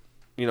start,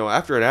 you know,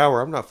 after an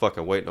hour, I'm not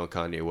fucking waiting on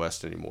Kanye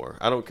West anymore.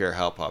 I don't care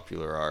how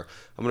popular you are.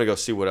 I'm going to go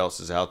see what else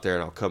is out there,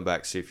 and I'll come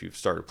back see if you've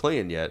started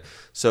playing yet.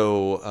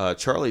 So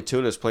Charlie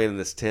Tuna's playing in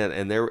this tent,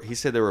 and he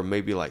said there were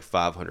maybe like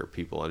 500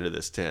 people under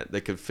this tent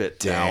that could fit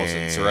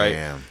thousands,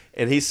 right?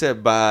 And he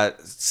said by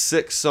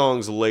 6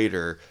 songs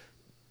later,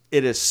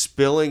 it is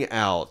spilling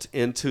out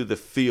into the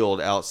field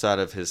outside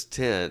of his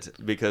tent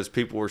because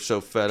people were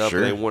so fed up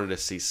and they wanted to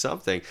see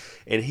something.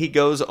 And he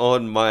goes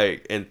on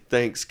mic and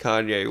thanks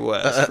Kanye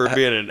West for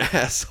being an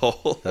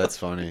asshole. That's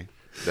funny.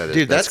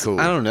 Dude, that's cool.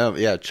 I don't know.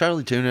 Yeah,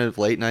 Charlie Tuna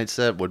late night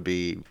set would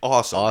be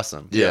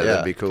awesome. Yeah,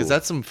 that'd be cool. Because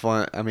that's some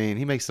fun. I mean,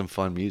 he makes some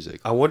fun music.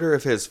 I wonder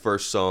if his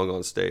first song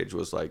on stage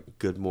was like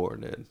 "Good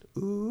Morning."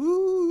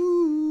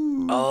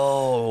 Ooh.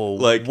 Oh,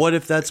 Like, what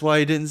if that's why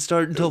he didn't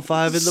start until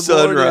 5 in the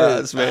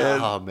sunrise, morning?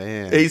 man. Oh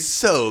man, He's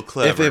so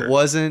clever. if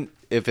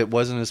it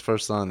wasn't his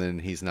first song, then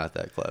he's not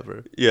that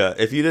clever. Yeah,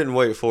 if you didn't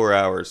wait 4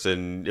 hours,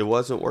 then it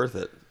wasn't worth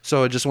it.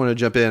 So I just want to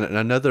jump in. And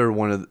another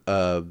one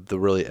of the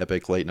really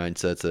epic late night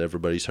sets that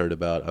everybody's heard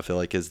about, I feel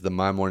like, is the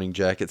My Morning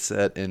Jacket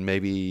set in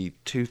maybe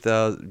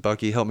 2000.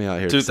 Bucky, help me out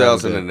here.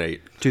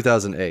 2008.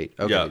 2008.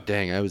 Okay, Yeah.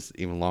 dang, that was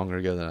even longer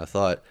ago than I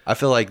thought. I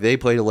feel like they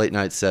played a late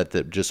night set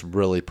that just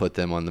really put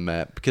them on the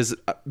map. Because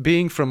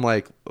being from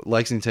like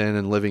Lexington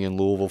and living in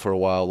Louisville for a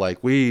while,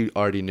 like we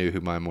already knew who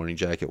My Morning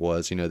Jacket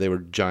was. You know, they were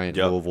giant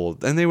in Yep. Louisville,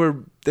 and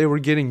they were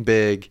getting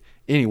big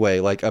anyway,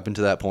 like up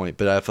until that point.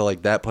 But I feel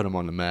like that put them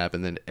on the map,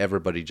 and then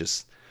everybody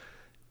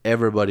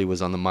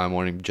was on the My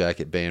Morning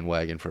Jacket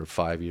bandwagon for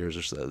 5 years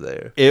or so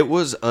there. It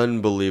was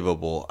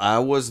unbelievable. I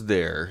was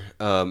there.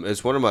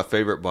 It's one of my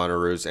favorite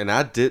Bonnaroos, and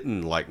I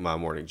didn't like My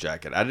Morning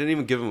Jacket. I didn't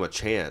even give him a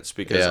chance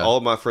because all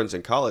of my friends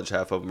in college,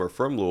 half of them are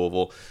from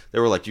Louisville. They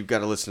were like, "You've got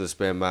to listen to this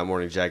band, My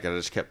Morning Jacket." I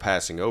just kept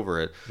passing over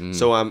it.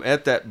 So I'm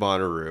at that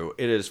Bonnaroo.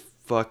 It is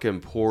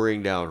fucking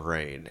pouring down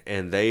rain,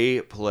 and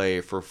they play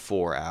for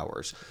 4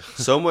 hours.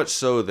 So much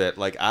so that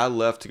like I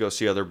left to go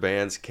see other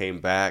bands, came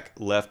back,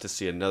 left to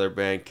see another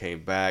band,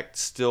 came back,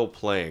 still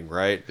playing,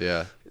 right?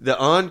 Yeah. The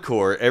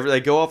encore, they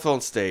go off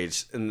on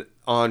stage, and the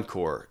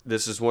encore,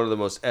 this is one of the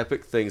most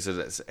epic things that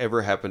has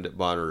ever happened at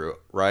Bonnaroo,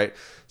 right?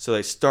 So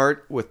they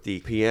start with the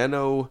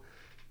piano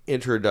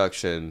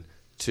introduction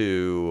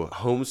to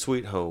Home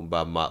Sweet Home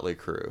by Motley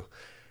Crue.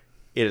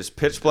 It is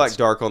pitch black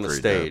dark on the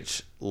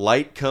stage.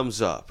 Light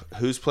comes up.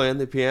 Who's playing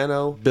the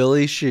piano?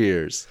 Billy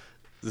Shears.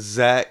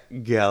 Zach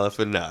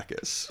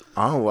Galifianakis.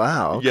 Oh,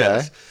 wow. Okay.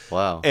 Yes.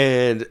 Wow.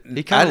 And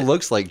He kind of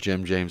looks like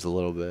Jim James a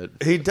little bit.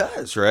 He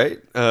does, right?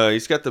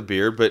 He's got the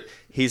beard, but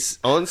he's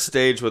on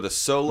stage with a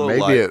solo Maybe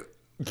light.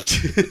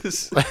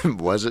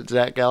 was it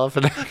Zach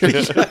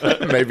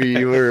Galifianakis? Maybe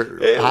you were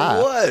high.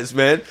 It was,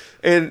 man.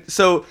 And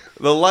so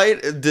the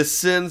light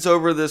descends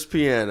over this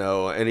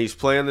piano, and he's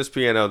playing this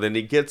piano. Then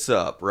he gets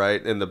up,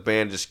 right? And the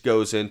band just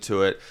goes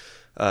into it.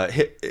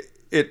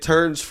 It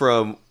turns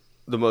from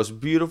the most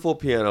beautiful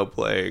piano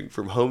playing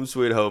from Home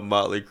Sweet Home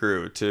Motley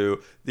Crue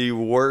to the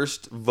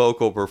worst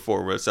vocal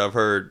performance I've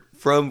heard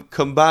from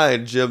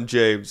combined Jim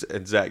James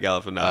and Zach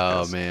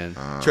Galifianakis. Oh man.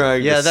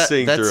 Trying Yeah, to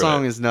sing that through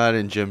song it. is not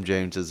in Jim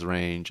James's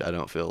range. I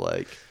don't feel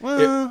like.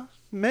 Well,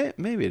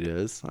 maybe it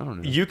is. I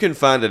don't know. You can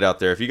find it out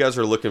there if you guys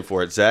are looking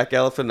for it. Zach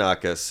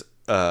Galifianakis,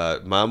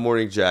 My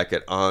Morning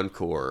Jacket,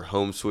 Encore,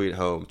 Home Sweet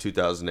Home,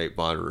 2008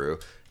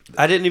 Bonnaroo.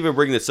 I didn't even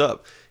bring this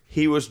up.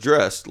 He was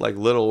dressed like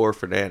Little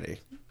Orphan Annie.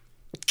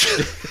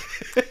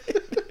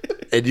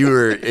 And you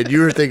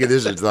were thinking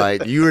this was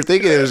like you were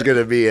thinking it was going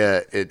to be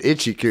an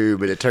Itchy-Coo,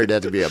 but it turned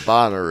out to be a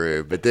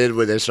Bonnaroo. But then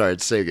when they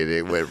started singing,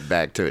 it went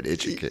back to an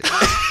Itchy-Coo.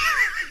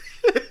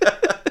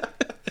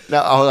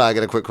 Now, hold on, I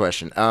got a quick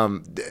question.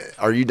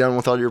 Are you done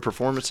with all your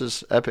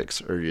performances,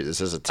 epics, or is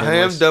this a 10 I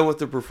am list? done with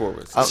the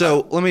performance.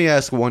 So let me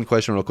ask one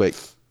question real quick.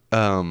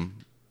 Bon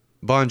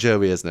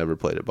Jovi has never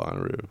played at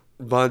Bonnaroo.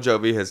 Bon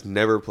Jovi has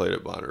never played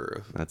at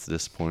Bonnaroo. That's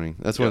disappointing.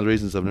 That's one of the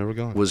reasons I've never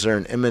gone. Was there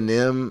an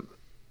Eminem?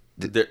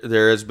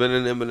 There has been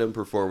an Eminem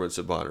performance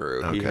at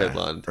Bonnaroo. He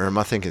headlined. Or am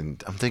I thinking?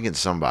 I'm thinking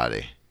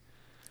somebody.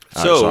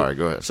 So, sorry,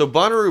 go ahead. So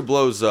Bonnaroo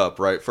blows up,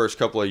 right, first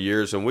couple of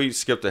years, and we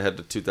skipped ahead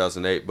to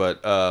 2008.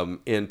 But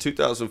in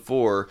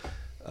 2004,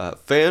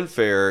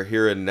 Fanfare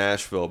here in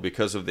Nashville,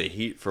 because of the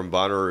heat from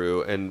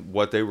Bonnaroo and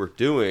what they were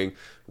doing,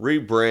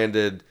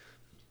 rebranded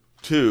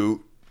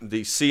to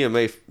the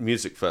CMA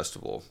Music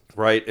Festival,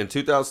 right? In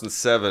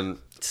 2007,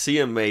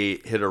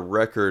 CMA hit a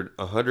record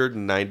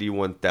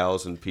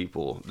 191,000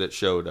 people that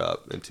showed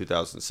up in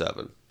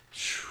 2007.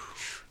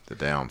 The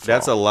downfall.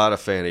 That's a lot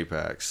of fanny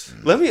packs.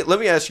 Let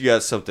me ask you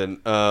guys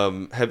something.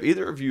 Have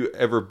either of you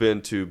ever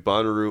been to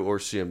Bonnaroo or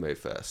CMA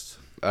Fest?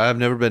 I've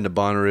never been to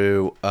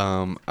Bonnaroo.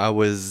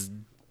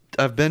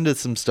 I've been to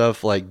some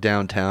stuff like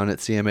downtown at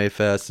CMA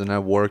Fest, and I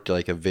worked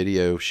like a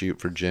video shoot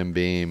for Jim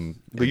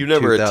Beam. But you in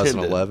never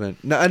 2011.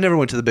 No, I never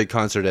went to the big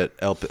concert at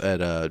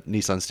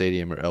Nissan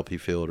Stadium or LP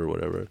Field or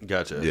whatever.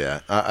 Gotcha. Yeah,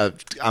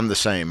 I'm the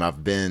same.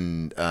 I've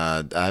been.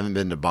 I haven't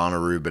been to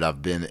Bonnaroo, but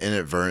I've been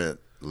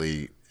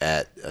inadvertently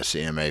at a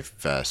CMA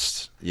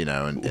Fest,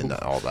 and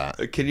all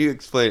that. Can you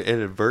explain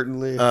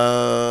inadvertently?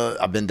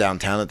 I've been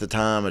downtown at the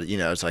time, and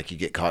it's like you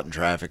get caught in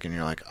traffic, and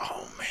you're like,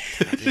 oh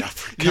man, I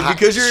forgot.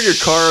 Because you're in your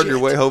car on your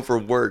Shit. way home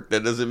from work,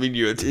 that doesn't mean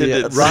you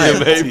attended right.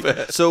 CMA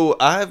Fest. So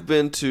I've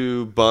been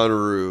to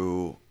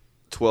Bonnaroo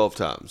 12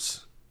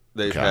 times.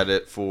 They've Okay. had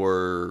it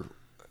for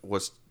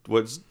what's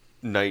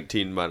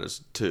 19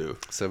 minus 2.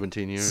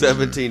 17 years.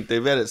 17.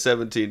 They've had it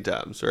 17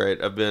 times,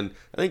 right? I've been,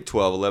 I think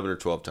 11 or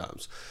 12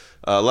 times.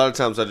 A lot of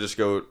times I just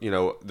go,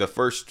 the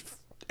first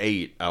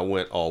 8 I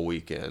went all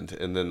weekend,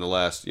 and then the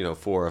last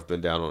 4 I've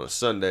been down on a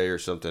Sunday or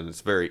something.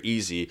 It's very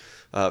easy.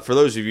 For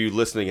those of you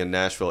listening in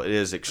Nashville, it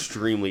is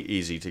extremely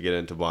easy to get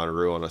into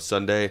Bonnaroo on a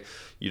Sunday.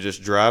 You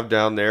just drive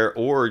down there,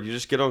 or you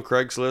just get on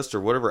Craigslist or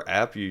whatever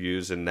app you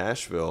use in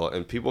Nashville,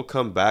 and people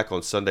come back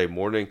on Sunday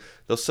morning.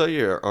 They'll sell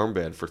you an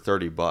armband for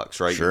 $30,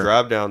 right? Sure. You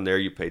drive down there,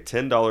 you pay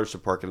 $10 to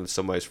park in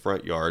somebody's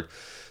front yard.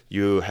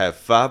 You have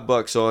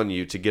 $5 on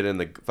you to get in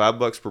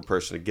 $5 per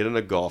person to get in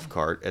a golf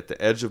cart at the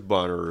edge of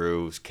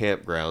Bonnaroo's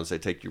campgrounds. They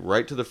take you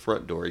right to the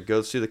front door. You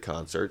go see the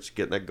concerts,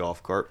 get in that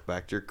golf cart,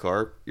 back to your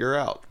car, you're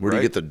out. Where do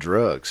you get the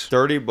drugs?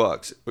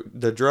 $30?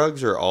 The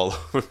drugs are all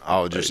over.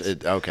 Oh,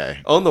 okay.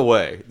 On the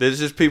way. There's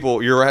just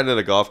people. You're riding in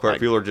a golf cart.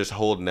 People are just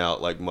holding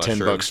out like mushrooms.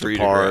 $10 for to you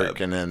park,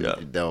 grab. and then Yeah.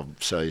 they'll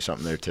sell you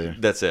something there too.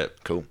 That's it.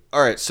 Cool.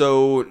 All right.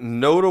 So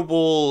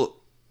notable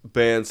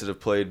bands that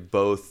have played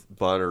both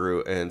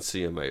Bonnaroo and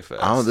CMA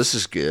Fest. Oh, this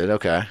is good.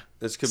 Okay.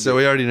 This could So be.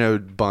 we already know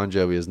Bon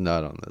Jovi is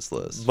not on this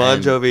list.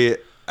 Bon Jovi,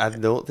 I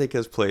don't think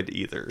has played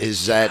either. Is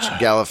Zach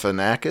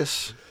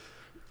Galifianakis?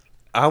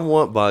 I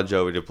want Bon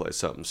Jovi to play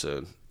something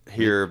soon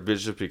here,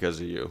 just because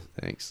of you.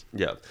 Thanks.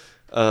 Yeah.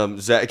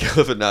 Zach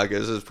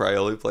Galifianakis has probably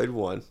only played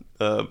one.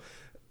 Paul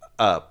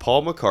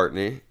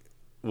McCartney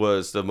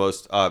was the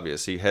most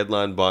obvious. He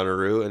headlined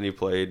Bonnaroo and he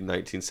played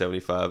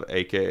 1975,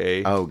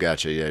 aka. Oh,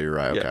 gotcha. Yeah, you're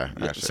right. Okay. Yeah,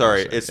 Gotcha,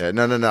 sorry, gotcha. it's Yeah,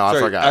 no. I sorry,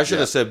 forgot. I should Yeah.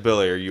 have said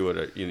Billy, or you would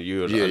have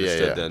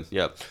understood then.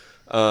 Yeah.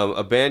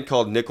 A band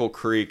called Nickel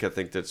Creek. I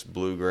think that's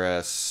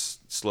bluegrass,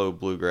 slow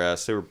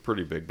bluegrass. They were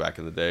pretty big back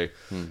in the day.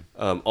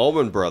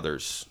 Allman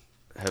Brothers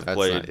have That's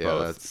played not, yeah,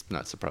 both. that's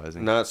not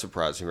surprising. Not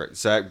surprising, right?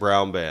 Zach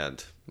Brown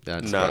Band.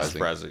 Not Not surprising.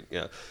 surprising.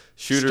 Yeah.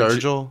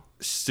 Sturgill?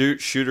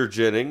 Shooter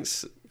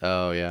Jennings.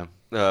 Oh, yeah.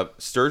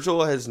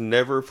 Sturgill has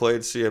never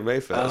played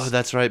CMA Fest. Oh,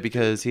 that's right,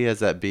 because he has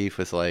that beef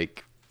with,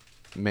 like,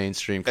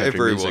 mainstream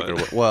country music.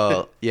 Everyone.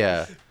 Well,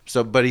 yeah.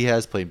 So, but he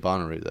has played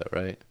Bonnaroo, though,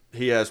 right?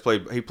 He has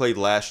played. He played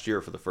last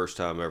year for the first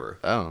time ever.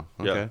 Oh,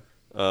 okay.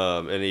 Yeah.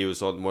 And he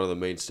was on one of the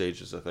main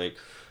stages, I think.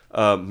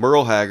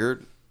 Merle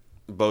Haggard,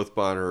 both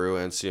Bonnaroo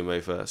and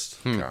CMA Fest.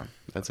 Okay.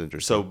 That's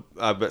interesting. So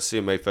I bet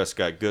CMA Fest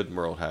got good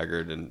Merle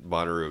Haggard and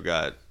Bonnaroo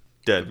got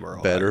dead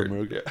Merle better,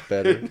 Haggard. Yeah.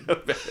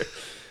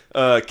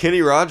 better.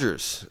 Kenny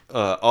Rogers,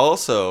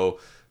 also.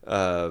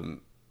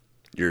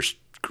 Your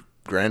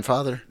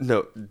grandfather?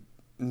 No,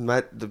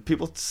 the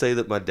people say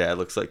that my dad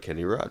looks like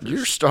Kenny Rogers.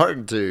 You're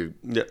starting to.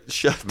 Yeah,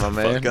 shut My the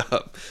man.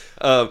 fuck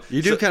up.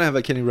 You do kind of have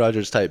a Kenny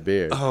Rogers type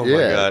beard. Oh my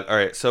Yeah. god! All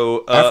right,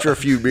 so After a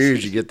few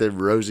beers, you get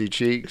them rosy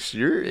cheeks.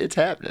 It's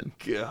happening.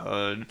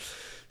 God.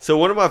 So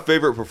one of my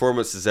favorite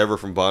performances ever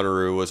from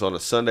Bonnaroo was on a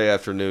Sunday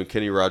afternoon.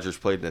 Kenny Rogers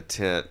played in a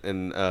tent,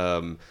 and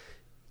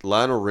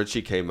Lionel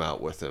Richie came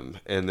out with him,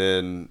 and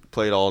then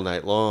played all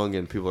night long.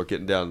 And people are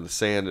getting down in the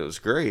sand. It was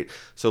great.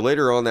 So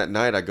later on that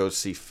night, I go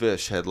see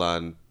Fish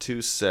headline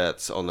 2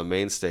 sets on the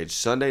main stage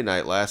Sunday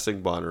night,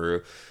 lasting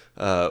Bonnaroo.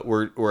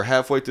 We're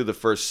halfway through the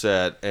first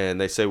set,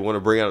 and they say we want to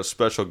bring out a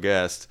special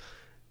guest.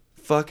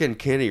 Fucking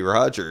Kenny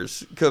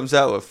Rogers comes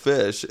out with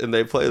Fish, and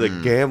they play The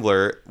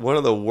Gambler, one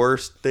of the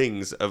worst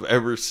things I've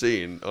ever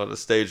seen on a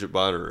stage at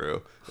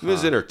Bonnaroo. It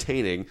was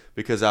entertaining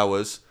because I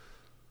was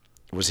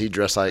Was he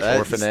dressed like That's-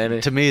 Orphan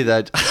Annie? To me,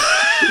 that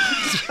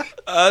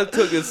I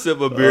took a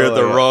sip of beer at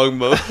the yeah. wrong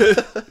moment.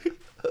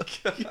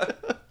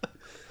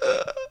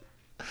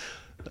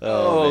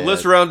 man.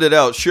 Let's round it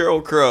out.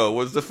 Sheryl Crow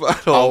was the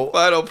final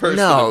person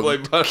to play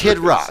no, Bonnaroo. Kid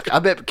Rock. I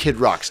bet Kid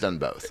Rock's done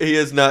both. He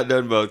has not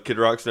done both. Kid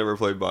Rock's never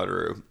played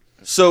Bonnaroo.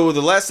 So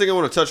the last thing I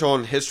want to touch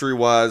on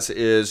history-wise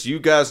is you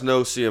guys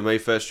know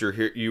CMA Fest. You're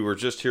here. You were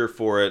just here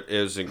for it.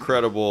 It was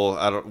incredible.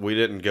 We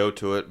didn't go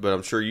to it, but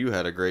I'm sure you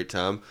had a great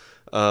time.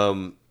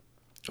 But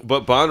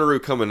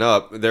Bonnaroo coming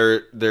up,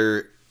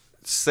 they're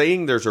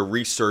saying there's a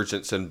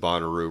resurgence in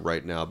Bonnaroo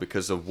right now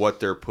because of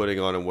what they're putting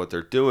on and what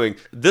they're doing.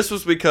 This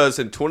was because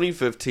in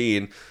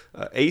 2015,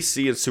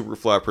 AC and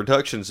Superfly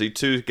Productions, the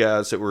two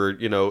guys that were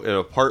in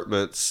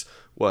apartments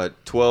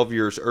 12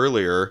 years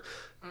earlier,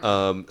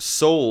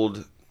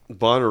 sold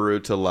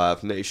Bonnaroo to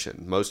Live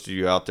Nation. Most of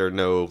you out there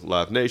know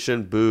Live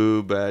Nation.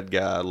 Boo, bad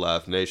guy.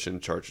 Live Nation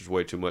charges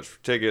way too much for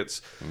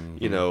tickets.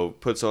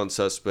 Puts on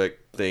suspect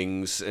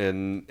things,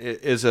 and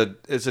is a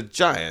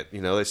giant.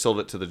 They sold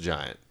it to the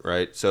giant,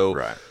 right? So,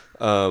 Right.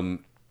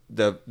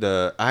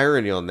 The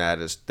irony on that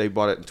is they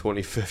bought it in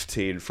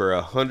 2015 for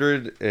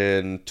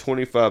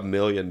 $125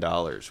 million,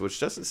 which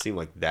doesn't seem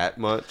like that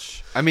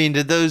much. I mean,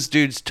 did those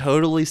dudes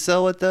totally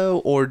sell it though,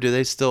 or do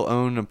they still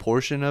own a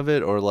portion of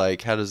it, or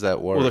like how does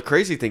that work? Well, the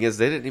crazy thing is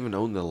they didn't even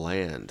own the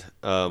land.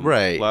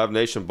 Right. Live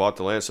Nation bought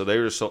the land, so they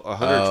were just sold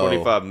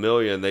 $125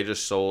 million. They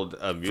just sold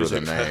a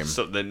music name.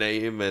 so the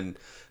name and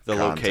the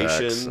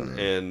Contacts location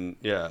and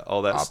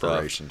all that stuff.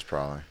 Operations,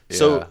 probably.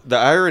 So Yeah. the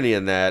irony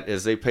in that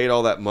is they paid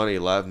all that money.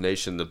 Live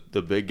Nation,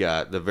 the big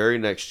guy, the very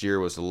next year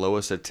was the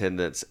lowest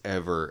attendance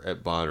ever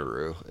at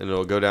Bonnaroo, and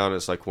it'll go down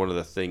as like one of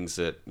the things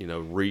that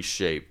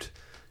reshaped.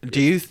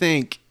 Do you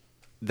think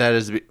that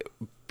is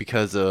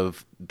because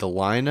of the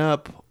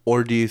lineup,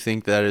 or do you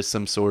think that is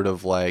some sort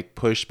of like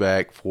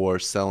pushback for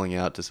selling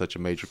out to such a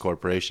major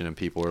corporation and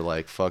people are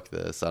like, fuck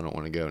this, I don't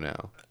want to go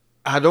now?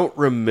 I don't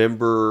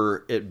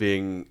remember it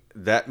being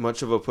that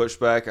much of a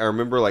pushback. I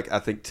remember, I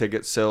think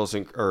ticket sales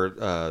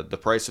the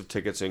price of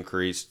tickets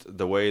increased.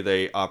 The way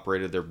they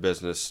operated their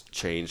business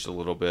changed a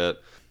little bit.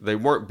 They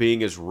weren't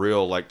being as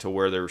real, to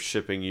where they were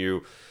shipping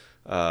you,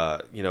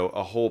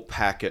 a whole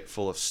packet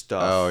full of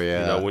stuff. Oh,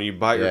 yeah. When you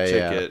buy your Yeah,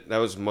 yeah. ticket, that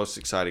was the most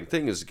exciting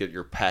thing, is to get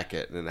your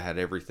packet, and it had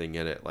everything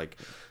in it,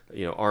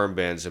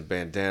 armbands and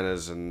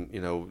bandanas and,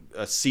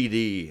 a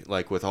CD,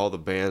 with all the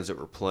bands that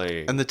were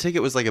playing. And the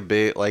ticket was like a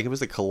big, it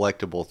was a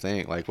collectible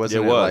thing.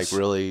 Wasn't It it, was.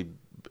 really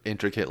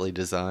intricately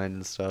designed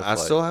and stuff? I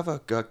still have a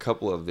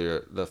couple of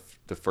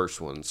the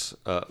first ones.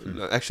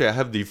 Actually, I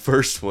have the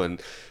first one,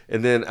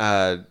 and then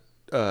I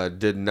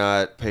did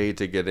not pay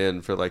to get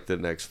in for the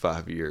next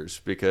 5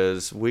 years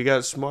because we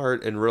got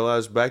smart and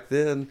realized back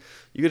then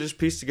you could just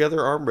piece together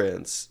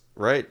armbands,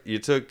 right? You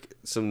took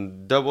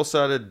some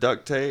double-sided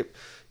duct tape,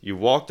 you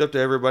walked up to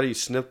everybody, you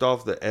snipped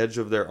off the edge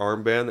of their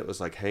armband that was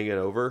hanging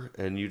over,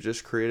 and you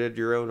just created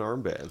your own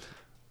armband.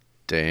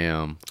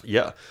 Damn.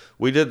 Yeah,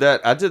 we did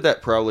that. I did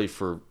that probably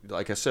for,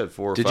 like I said,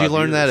 4 or 5 Did you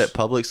learn that years. at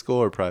public school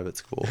or private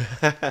school?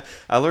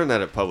 I learned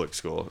that at public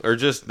school, or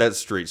just that's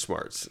street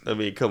smarts. I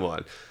mean, come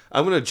on.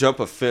 I'm going to jump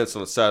a fence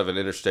on the side of an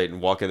interstate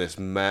and walk in this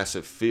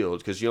massive field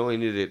because you only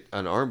needed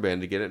an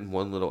armband to get it in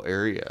one little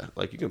area.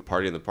 You can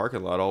party in the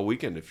parking lot all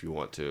weekend if you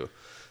want to.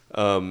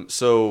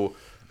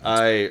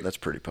 That's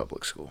pretty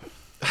public school.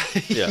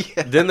 Yeah.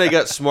 Then they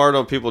got smart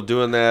on people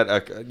doing that.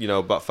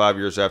 About 5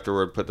 years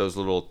afterward, put those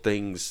little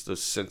things, those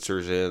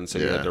sensors in, so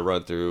you had Yeah. to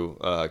run through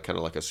kind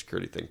of like a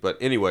security thing. But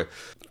anyway,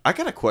 I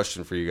got a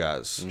question for you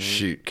guys.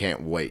 Shoot,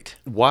 can't wait.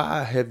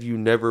 Why have you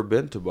never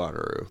been to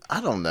Bonnaroo? I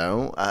don't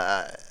know.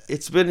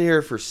 It's been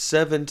here for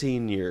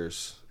 17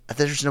 years,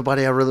 There's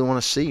nobody I really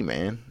want to see,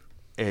 man.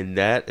 and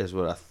that is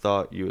what I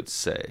thought you would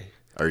say.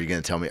 Are you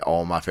going to tell me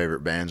all my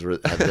favorite bands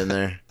have been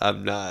there?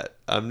 I'm not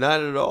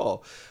at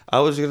all. I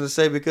was going to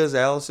say because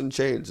Alice in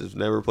Chains has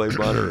never played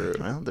Bonnaroo.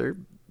 Well,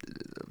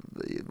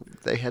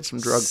 they had some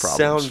drug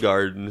problems.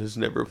 Soundgarden has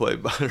never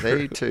played Bonnaroo.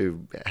 They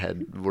too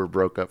were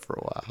broke up for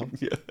a while.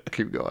 Yeah.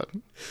 Keep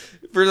going.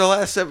 For the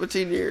last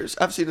 17 years,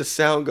 I've seen a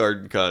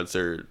Soundgarden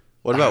concert.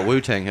 What about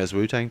Wu-Tang? Has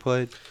Wu-Tang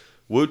played?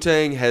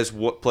 Wu-Tang has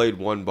played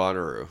one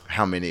Bonnaroo.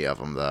 How many of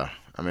them though?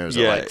 I mean, it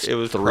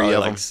was three probably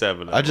of like them?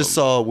 7 of I just them.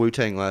 saw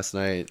Wu-Tang last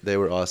night. They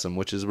were awesome,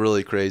 which is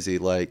really crazy.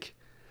 Like,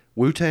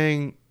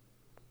 Wu-Tang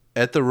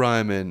at the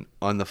Ryman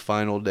on the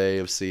final day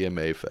of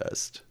CMA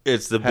Fest.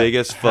 It's the How-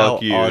 biggest how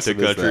fuck you awesome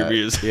to is country that?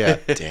 music. Yeah.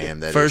 Damn,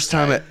 that First is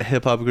time tight. a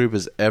hip-hop group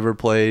has ever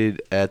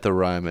played at the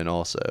Ryman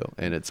also,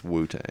 and it's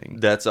Wu-Tang.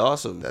 That's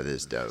awesome. That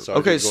is dope. Sorry.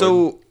 Okay, Gordon.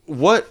 so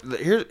what?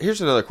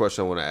 Here's another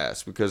question I want to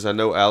ask, because I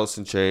know Alice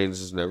in Chains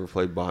has never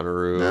played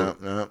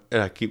Bonnaroo, No.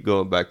 and I keep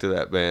going back to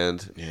that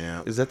band.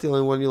 Yeah. Is that the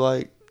only one you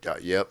like?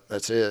 Yep,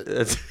 that's it.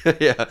 That's,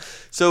 yeah.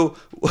 So,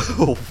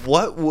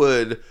 what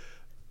would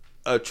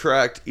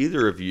attract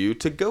either of you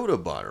to go to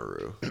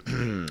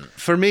Bonnaroo?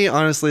 For me,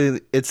 honestly,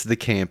 it's the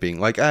camping.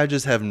 Like, I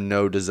just have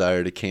no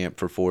desire to camp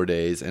for 4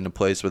 days in a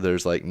place where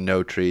there's like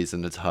no trees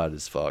and it's hot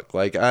as fuck.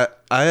 Like, I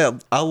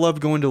love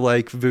going to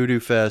like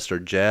Voodoo Fest or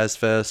Jazz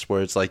Fest,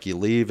 where it's like you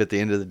leave at the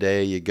end of the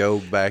day, you go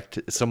back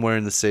to somewhere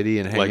in the city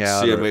and hang Like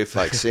out. CMA or- Fest.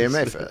 Like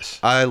CMA Fest.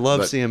 I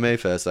love But- CMA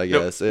Fest, I No,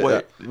 guess.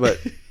 wait. But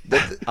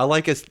I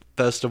like a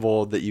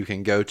festival that you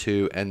can go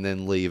to and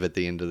then leave at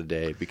the end of the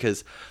day,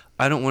 because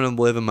I don't want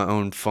to live in my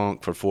own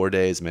funk for 4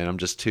 days, man. I'm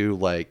just too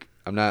like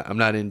I'm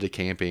not into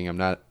camping. I'm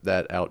not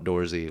that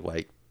outdoorsy.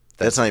 Like,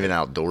 That's not even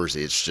outdoorsy.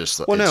 It's just.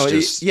 well, no,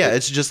 it's just,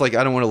 it's just like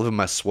I don't want to live in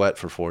my sweat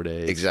for 4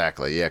 days.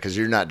 Exactly. Yeah, because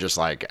you're not just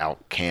like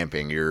out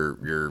camping.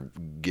 You're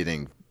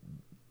getting.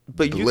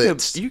 But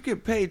blitzed. you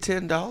could pay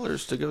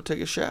 $10 to go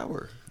take a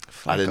shower.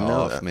 I didn't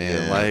know off, that,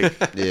 man. Yeah.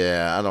 Like,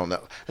 Yeah, I don't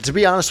know. To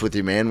be honest with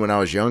you, man, when I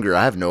was younger,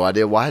 I have no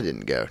idea why I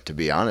didn't go. To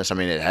be honest, I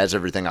mean, it has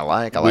everything I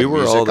like. I We like were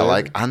music. all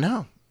there. I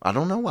know. I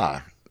don't know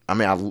why. I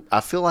mean,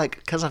 I feel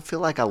like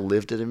I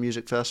lived at a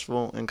music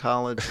festival in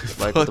college,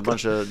 like with a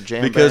bunch of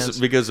jam bands.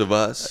 Because of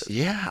us.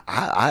 Yeah,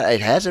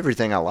 it has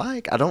everything I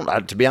like.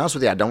 To be honest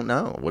with you, I don't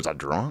know. Was I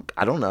drunk?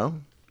 I don't know.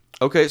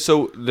 Okay,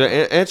 so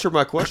to answer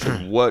my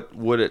question, what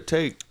would it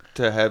take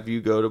to have you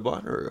go to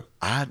Bonnaroo?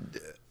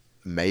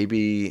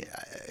 Maybe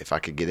if I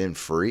could get in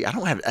free. I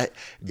don't have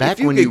back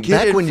you when could you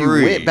get in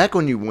free. back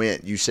when you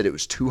went. You said it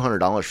was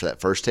 $200 for that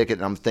first ticket,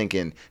 and I'm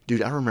thinking,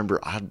 dude, I remember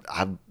I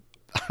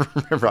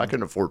remember I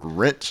couldn't afford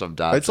rent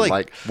sometimes. it's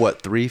like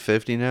what,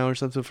 $350 now or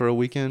something for a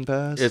weekend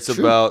pass? It's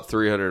about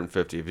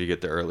 $350 if you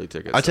get the early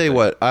tickets. I tell you think.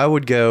 what, I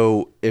would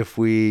go if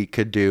we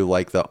could do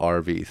like the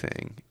RV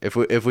thing. If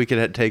we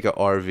could take a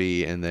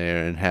RV in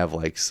there and have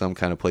like some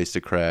kind of place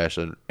to crash,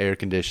 and air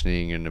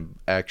conditioning, and an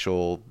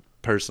actual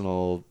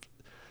personal,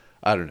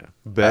 I don't know,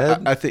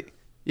 Bed? I think,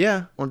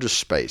 yeah, or just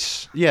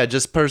space. yeah,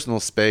 just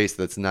personal space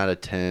that's not a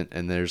tent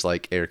and there's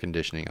like air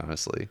conditioning.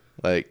 Honestly,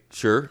 like,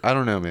 Sure. I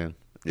don't know, man.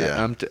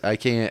 Yeah. I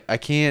can't. I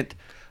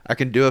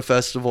can do a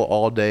festival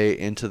all day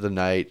into the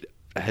night,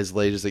 as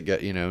late as it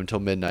got, until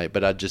midnight.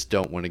 But I just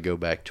don't want to go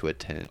back to a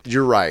tent.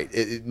 You're right.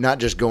 Not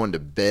just going to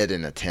bed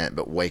in a tent,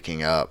 but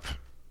waking up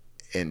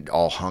and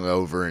all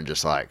hungover and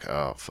just like,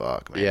 oh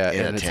fuck, man. Yeah, in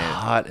and a it's tent.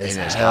 hot as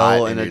And it's hell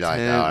hot, in and a you're like,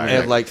 tent. all right,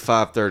 At like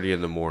 5:30 in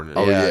the morning.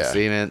 Oh, yeah.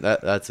 See, man,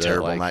 that's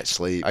terrible it. Like, night's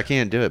sleep. I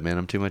can't do it, man.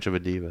 I'm too much of a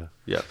diva.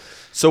 Yeah.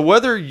 So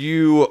whether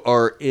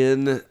you're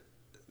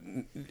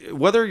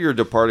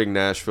departing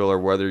Nashville or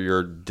whether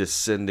you're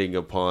descending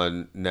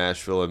upon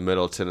Nashville in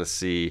Middle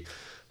Tennessee,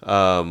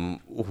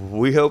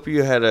 we hope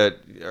you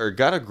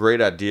got a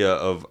great idea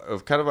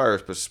of kind of our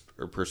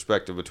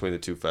perspective between the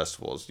two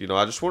festivals.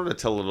 I just wanted to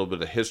tell a little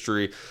bit of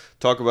history,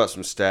 talk about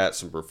some stats,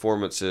 some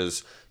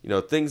performances,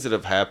 things that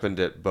have happened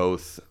at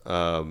both,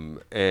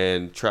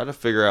 and try to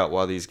figure out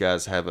why these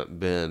guys haven't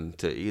been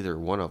to either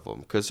one of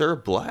them, because they're a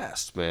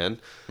blast, man.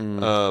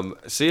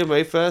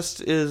 CMA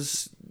Fest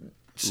is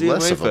CMA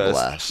Less of a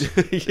Fest.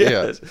 blast.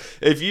 Yes.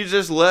 If you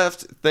just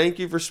left, thank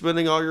you for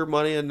spending all your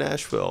money in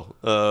Nashville.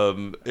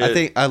 I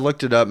think I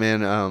looked it up,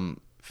 man.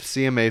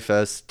 CMA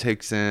Fest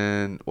takes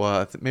in,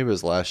 well, maybe it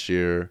was last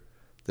year.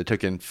 They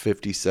took in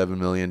 $57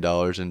 million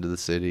into the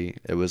city.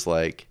 It was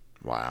like,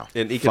 Wow.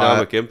 an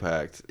economic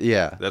impact.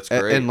 yeah, That's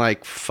great. And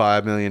like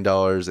 $5 million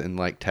in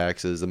like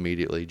taxes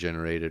immediately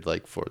generated,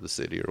 like for the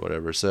city or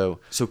whatever. So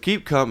So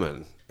keep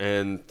coming,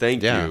 and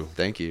thank yeah, you.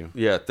 thank you.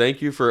 Yeah,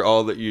 thank you for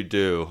all that you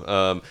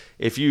do.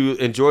 If you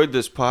enjoyed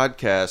this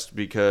podcast,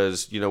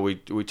 because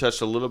we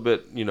touched a little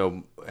bit,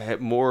 had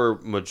more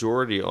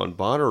majority on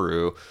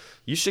Bonnaroo,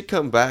 you should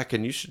come back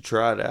and you should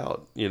try it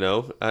out.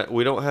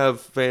 We don't have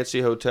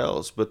fancy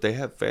hotels, but they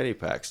have fanny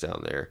packs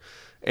down there.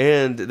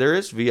 And there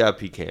is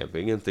VIP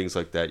camping and things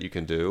like that you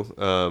can do.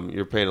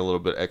 You're paying a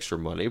little bit extra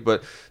money,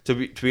 but to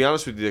be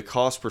honest with you, the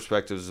cost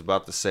perspective is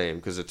about the same,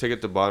 because the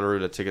ticket to Bonnaroo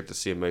and the ticket to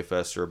CMA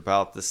Fest are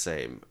about the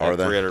same Are at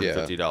they?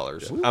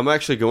 $350. I'm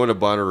actually going to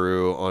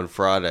Bonnaroo on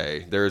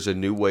Friday. There's a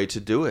new way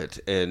to do it,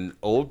 and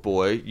old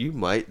boy,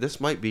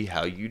 this might be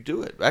how you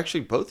do it.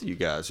 Actually, both of you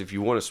guys, if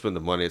you want to spend the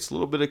money, it's a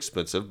little bit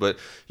expensive, but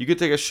you could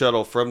take a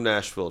shuttle from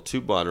Nashville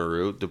to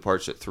Bonnaroo,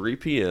 departs at 3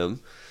 p.m.,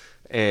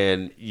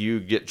 and you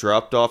get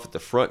dropped off at the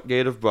front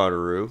gate of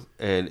Bonnaroo,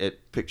 and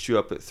it picks you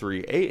up at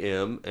 3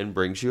 a.m. and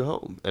brings you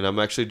home. And I'm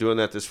actually doing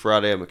that this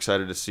Friday. I'm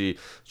excited to see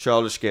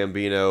Childish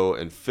Gambino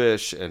and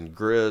Fish, and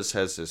Grizz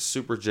has this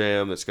super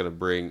jam that's going to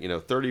bring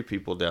 30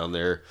 people down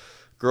there.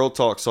 Girl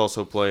Talk's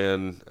also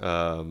playing.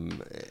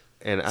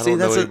 and I See, don't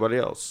know that's anybody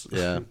else.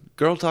 Yeah,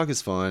 Girl Talk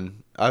is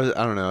fun. I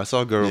don't know. I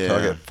saw Girl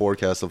Talk Yeah. at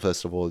Forecastle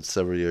Festival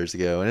several years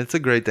ago, and it's a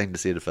great thing to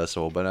see at a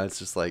festival. But it's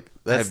just like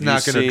that's Have you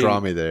not going to seen- draw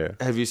me there.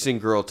 Have you seen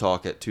Girl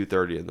Talk at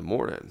 2:30 in the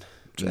morning?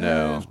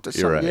 No,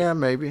 you're right. Yeah,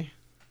 maybe.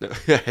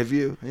 Have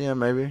you? Yeah,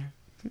 maybe.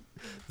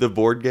 The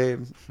board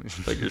game,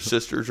 like your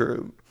sister's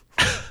room.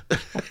 I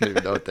don't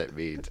even know what that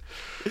means.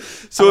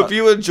 So if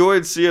you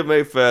enjoyed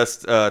CMA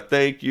Fest,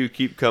 thank you.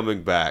 Keep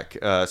coming back.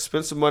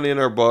 Spend some money in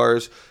our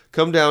bars.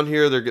 Come down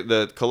here.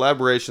 The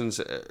collaborations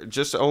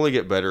just only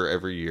get better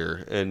every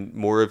year, and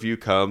more of you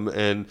come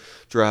and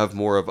drive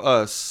more of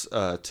us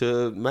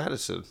to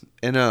Madison.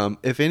 And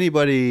if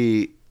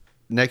anybody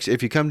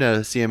if you come to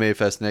CMA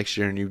Fest next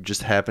year and you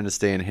just happen to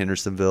stay in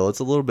Hendersonville, it's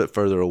a little bit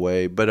further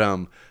away, but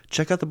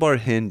check out the bar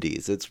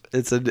Hendy's.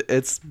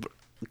 It's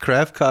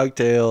craft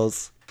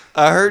cocktails.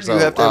 I heard you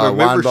have to have a wine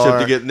membership bar,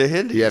 to get into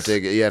Hendy's.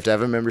 You have to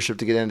have a membership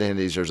to get into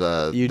Hendy's.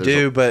 You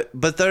do, but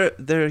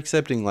they're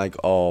accepting like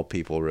all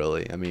people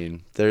really. I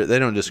mean, they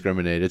don't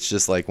discriminate. It's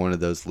just like one of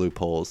those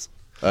loopholes.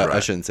 I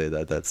shouldn't say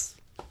that. That's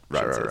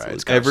Right.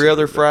 It's Every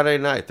other Friday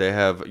night, they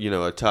have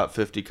a top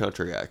 50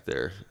 country act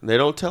there. They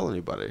don't tell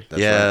anybody. I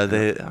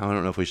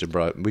don't know if we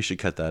should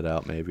cut that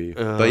out maybe.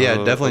 But yeah,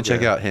 definitely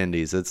check out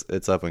Hendy's.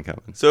 It's up and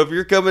coming. So if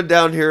you're coming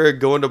down here and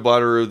going to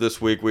Bonnaroo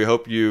this week, we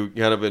hope you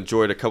kind of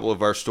enjoyed a couple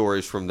of our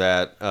stories from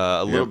that,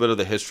 a little bit of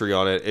the history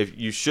on it. If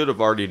you should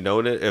have already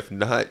known it, if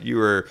not, you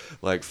were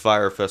like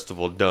Fire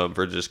Festival dumb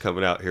for just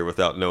coming out here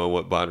without knowing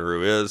what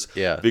Bonnaroo is.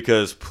 Yeah.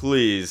 Because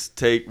please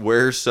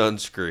wear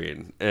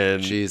sunscreen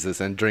and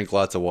Jesus, and drink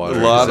lots of water. a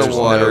lot of There's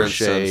water no and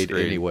shade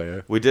sunscreen.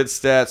 anywhere. We did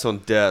stats on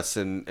deaths,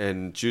 and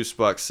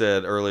Juicebox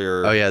said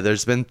earlier. Oh yeah,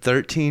 there's been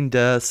 13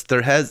 deaths.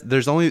 There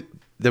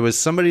was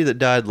somebody that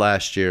died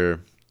last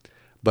year,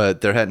 but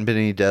there hadn't been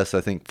any deaths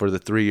I think for the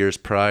 3 years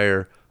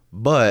prior.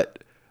 But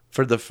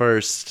for the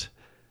first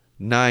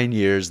 9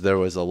 years there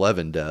was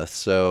 11 deaths.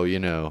 So they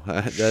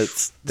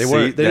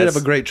didn't have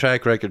a great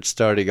track record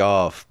starting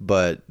off,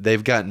 but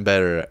they've gotten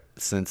better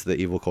since the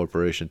evil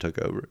corporation took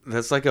over.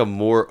 That's like a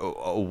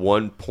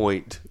 1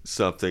 point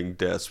something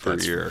deaths per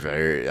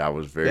year. I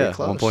was very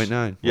close.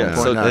 1.9. Yeah,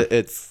 so 1.9.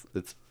 it's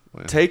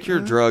Take your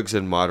drugs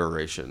in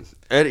moderation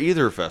at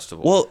either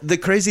festival. Well, the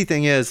crazy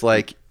thing is,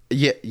 like,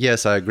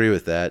 yes, I agree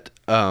with that.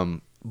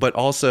 But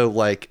also,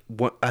 like,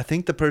 I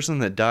think the person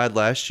that died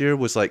last year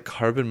was like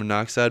carbon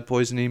monoxide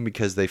poisoning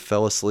because they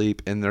fell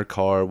asleep in their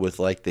car with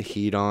like the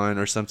heat on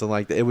or something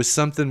like that. It was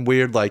something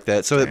weird like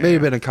that. So it may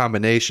have been a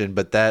combination,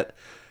 but that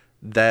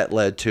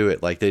led to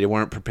it. Like, they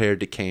weren't prepared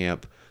to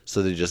camp,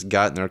 so they just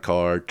got in their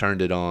car,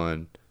 turned it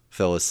on,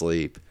 fell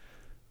asleep,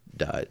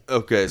 died.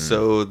 Okay,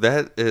 so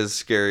that is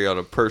scary on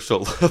a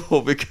personal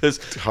level because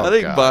Oh, I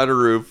think God.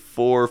 Bonnaroo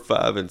 4,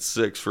 5, and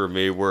 6 for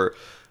me were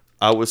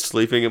I was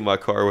sleeping in my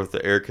car with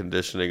the air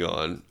conditioning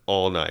on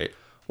all night.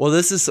 Well,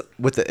 this is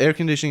with the air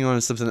conditioning on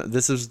and something.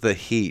 This is the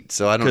heat,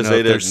 so I don't 'Cause know they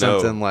if there's didn't know.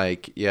 something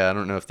like I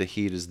don't know if the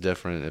heat is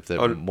different. If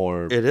there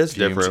more, it is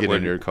fumes different get when-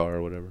 into your car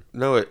or whatever.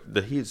 No,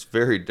 the heat's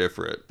very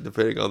different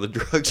depending on the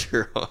drugs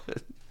you're on.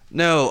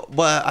 No,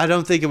 but I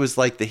don't think it was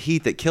like the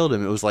heat that killed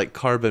him. It was like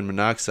carbon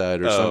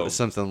monoxide or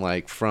something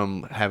like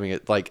from having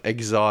it like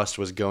exhaust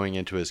was going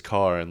into his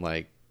car and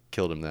like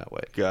killed him that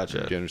way.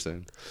 Gotcha. Do you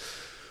understand?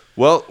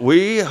 Well,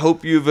 we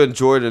hope you've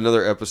enjoyed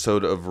another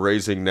episode of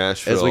Raising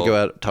Nashville. As we go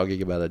out talking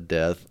about a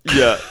death.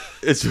 Yeah,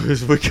 as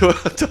we go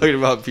out talking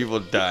about people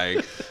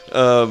dying.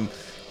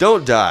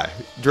 Don't die.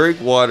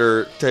 Drink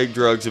water. Take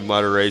drugs in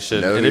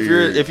moderation. Know And if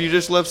your- you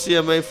just left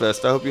CMA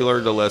Fest, I hope you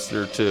learned a lesson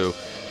or two.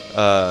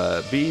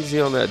 Be easy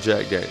on that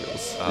Jack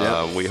Daniels.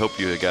 We hope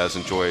you guys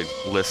enjoyed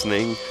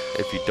listening.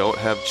 If you don't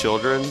have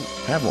children,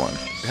 Have one.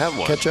 have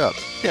one. Catch up.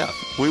 Yeah,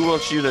 we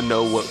want you to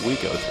know what we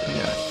go through.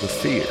 Yeah, with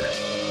fear.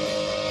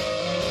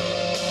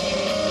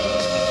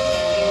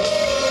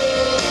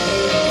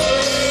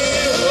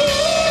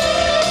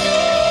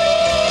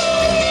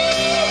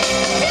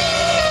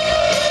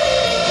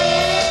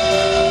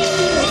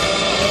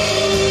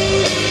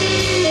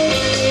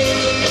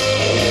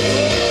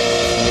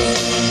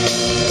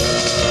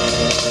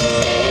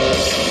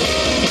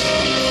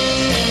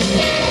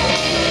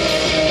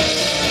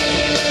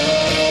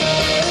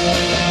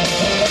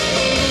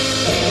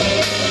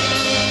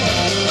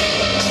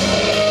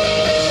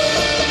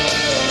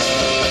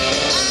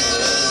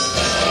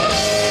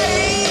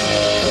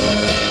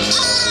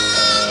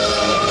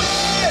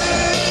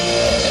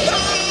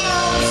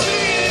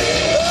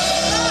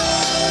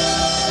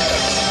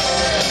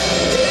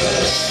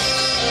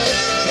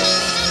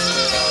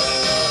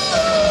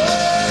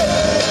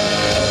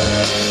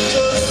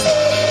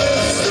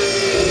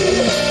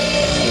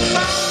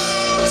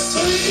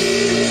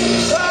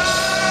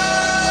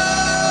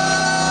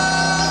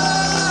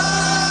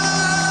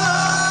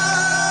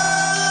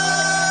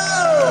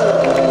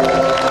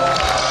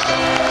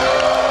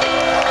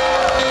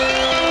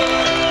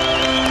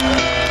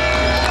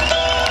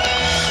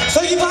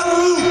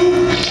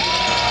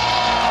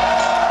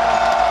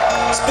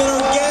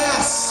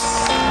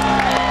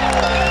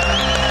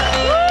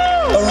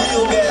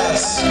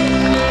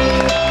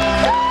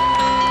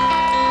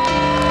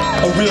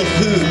 real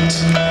hoot.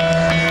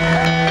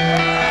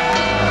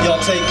 Y'all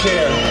take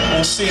care.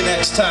 We'll see you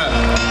next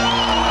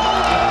time.